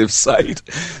authoritative site.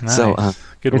 Nice. So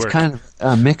Good it's work. kind of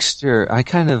a mixture.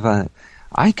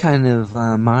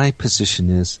 My position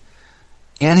is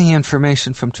any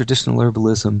information from traditional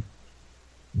herbalism,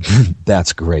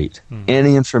 that's great.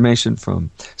 Any information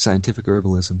from scientific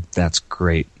herbalism, that's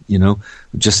great.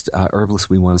 Just herbalists,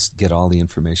 we want to get all the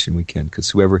information we can, because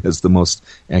whoever has the most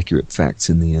accurate facts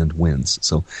in the end wins.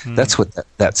 So that's what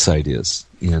that site is.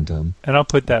 And I'll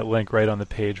put that link right on the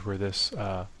page where this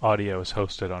audio is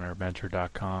hosted on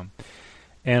herbmentor.com.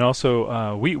 And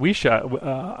also, we shot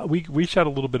a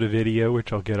little bit of video,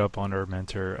 which I'll get up on Herb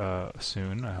Mentor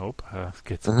soon. I hope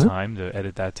get some time to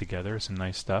edit that together. Some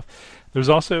nice stuff. There's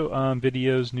also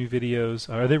videos, new videos.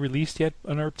 Are they released yet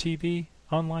on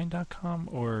HerbTVOnline.com,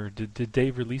 or did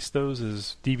Dave release those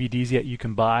as DVDs yet? You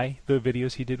can buy the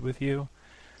videos he did with you.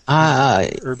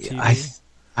 Herb TV.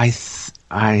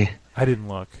 I didn't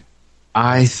look.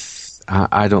 I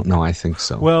don't know. I think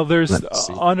so. Well, there's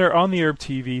on the Herb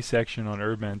TV section on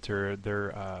Herb Mentor.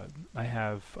 I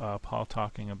have Paul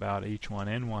talking about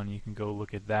H1N1. You can go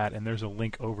look at that, and there's a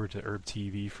link over to Herb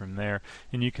TV from there,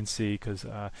 and you can see, because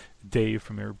Dave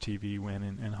from Herb TV went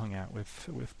and hung out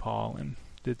with Paul and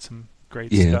did some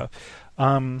great stuff.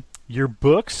 Your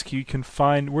books you can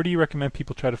find. Where do you recommend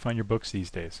people try to find your books these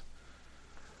days?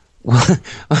 Well,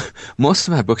 most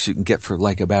of my books you can get for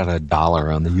like about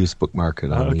 $1 on the used book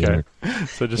market on the internet.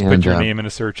 So just put your name in a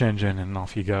search engine and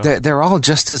off you go. They're all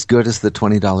just as good as the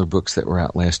 $20 books that were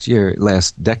out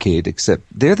last decade, except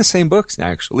they're the same books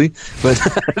actually,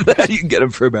 but you can get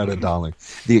them for about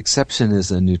 $1. The exception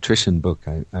is a nutrition book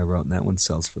I wrote, and that one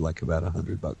sells for like about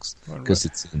 $100 because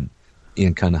it's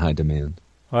in kind of high demand.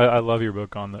 I love your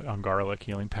book on garlic,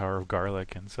 Healing Power of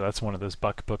Garlic, and so that's one of those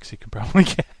books you can probably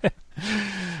get.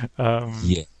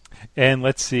 Yeah. And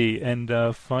let's see. And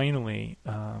finally,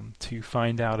 to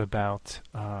find out about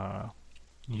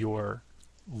your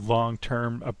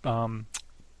long-term,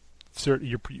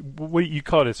 what you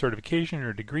call it, a certification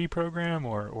or degree program,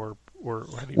 or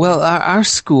how do you? Well, our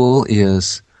school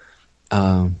is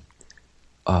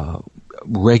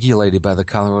regulated by the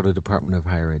Colorado Department of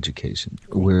Higher Education.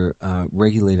 Cool. We're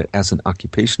regulated as an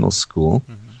occupational school,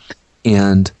 Mm-hmm.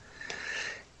 and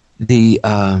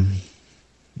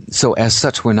so as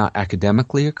such, we're not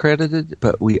academically accredited,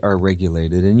 but we are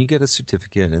regulated, and you get a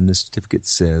certificate, and the certificate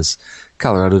says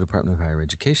Colorado Department of Higher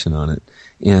Education on it,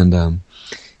 and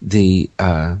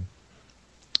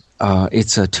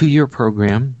it's a 2-year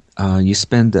program. You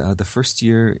spend the first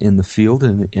year in the field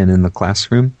and in the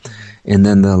classroom, and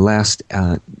then the last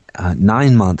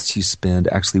 9 months you spend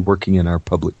actually working in our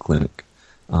public clinic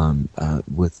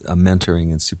with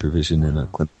mentoring and supervision in a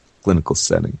clinical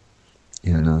setting.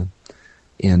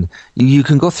 And you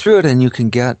can go through it, and you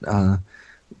can get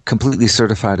completely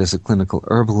certified as a clinical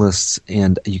herbalist,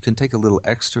 and you can take a little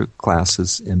extra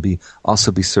classes and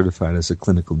also be certified as a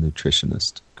clinical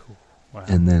nutritionist. Cool. Wow.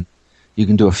 And then you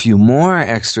can do a few more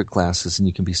extra classes, and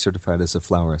you can be certified as a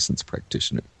flower essence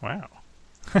practitioner. Wow.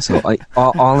 So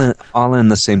all in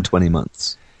the same 20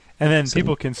 months. And then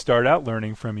people can start out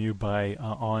learning from you by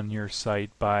on your site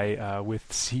with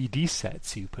CD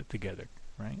sets you put together,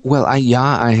 right? Well, I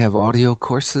have audio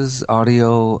courses.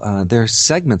 They're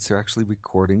segments. They're actually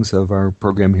recordings of our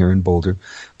program here in Boulder,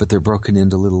 but they're broken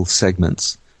into little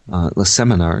segments,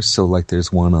 seminars. So, like,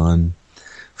 there's one on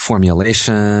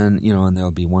formulation, and there'll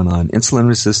be one on insulin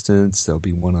resistance. There'll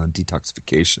be one on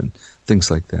detoxification, things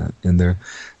like that. And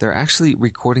they're actually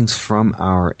recordings from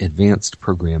our advanced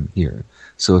program here.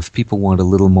 So, if people want a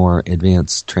little more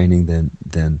advanced training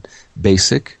than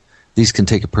basic, these can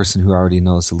take a person who already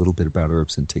knows a little bit about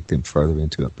herbs and take them farther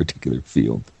into a particular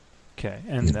field. Okay,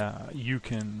 and you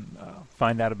can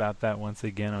find out about that once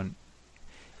again on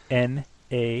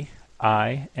NAIMH,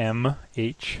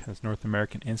 that's North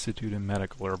American Institute of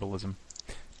Medical Herbalism.com.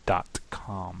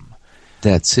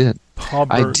 That's it. Paul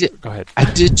Go ahead. I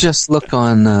did just look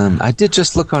on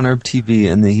Herb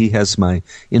TV, and he has my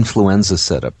influenza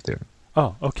set up there.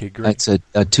 Oh, okay, great. It's a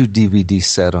 2 DVD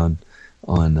set on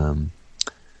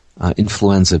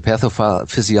influenza,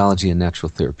 pathophysiology, and natural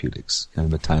therapeutics. Kind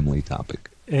of a timely topic.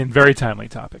 And very timely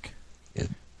topic. Yeah.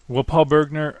 Well, Paul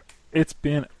Bergner, it's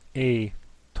been a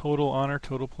total honor,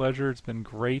 total pleasure. It's been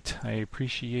great. I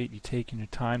appreciate you taking your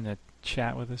time to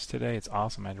chat with us today. It's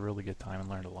awesome. I had a really good time and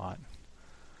learned a lot.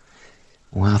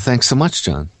 Well, thanks so much,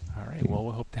 John. All right. Well,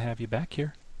 we'll hope to have you back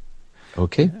here.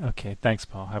 Okay. Okay. Thanks,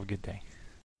 Paul. Have a good day.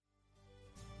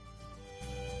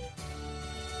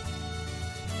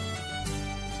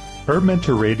 Herb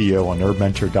Mentor Radio on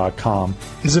HerbMentor.com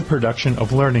is a production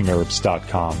of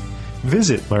LearningHerbs.com.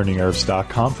 Visit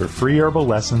LearningHerbs.com for free herbal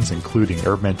lessons including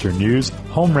Herb Mentor news,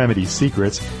 home remedy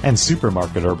secrets, and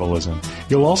supermarket herbalism.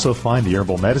 You'll also find the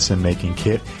herbal medicine making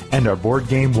kit and our board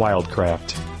game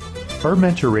Wildcraft. Herb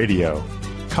Mentor Radio.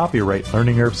 Copyright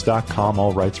LearningHerbs.com,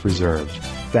 all rights reserved.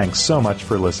 Thanks so much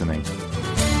for listening.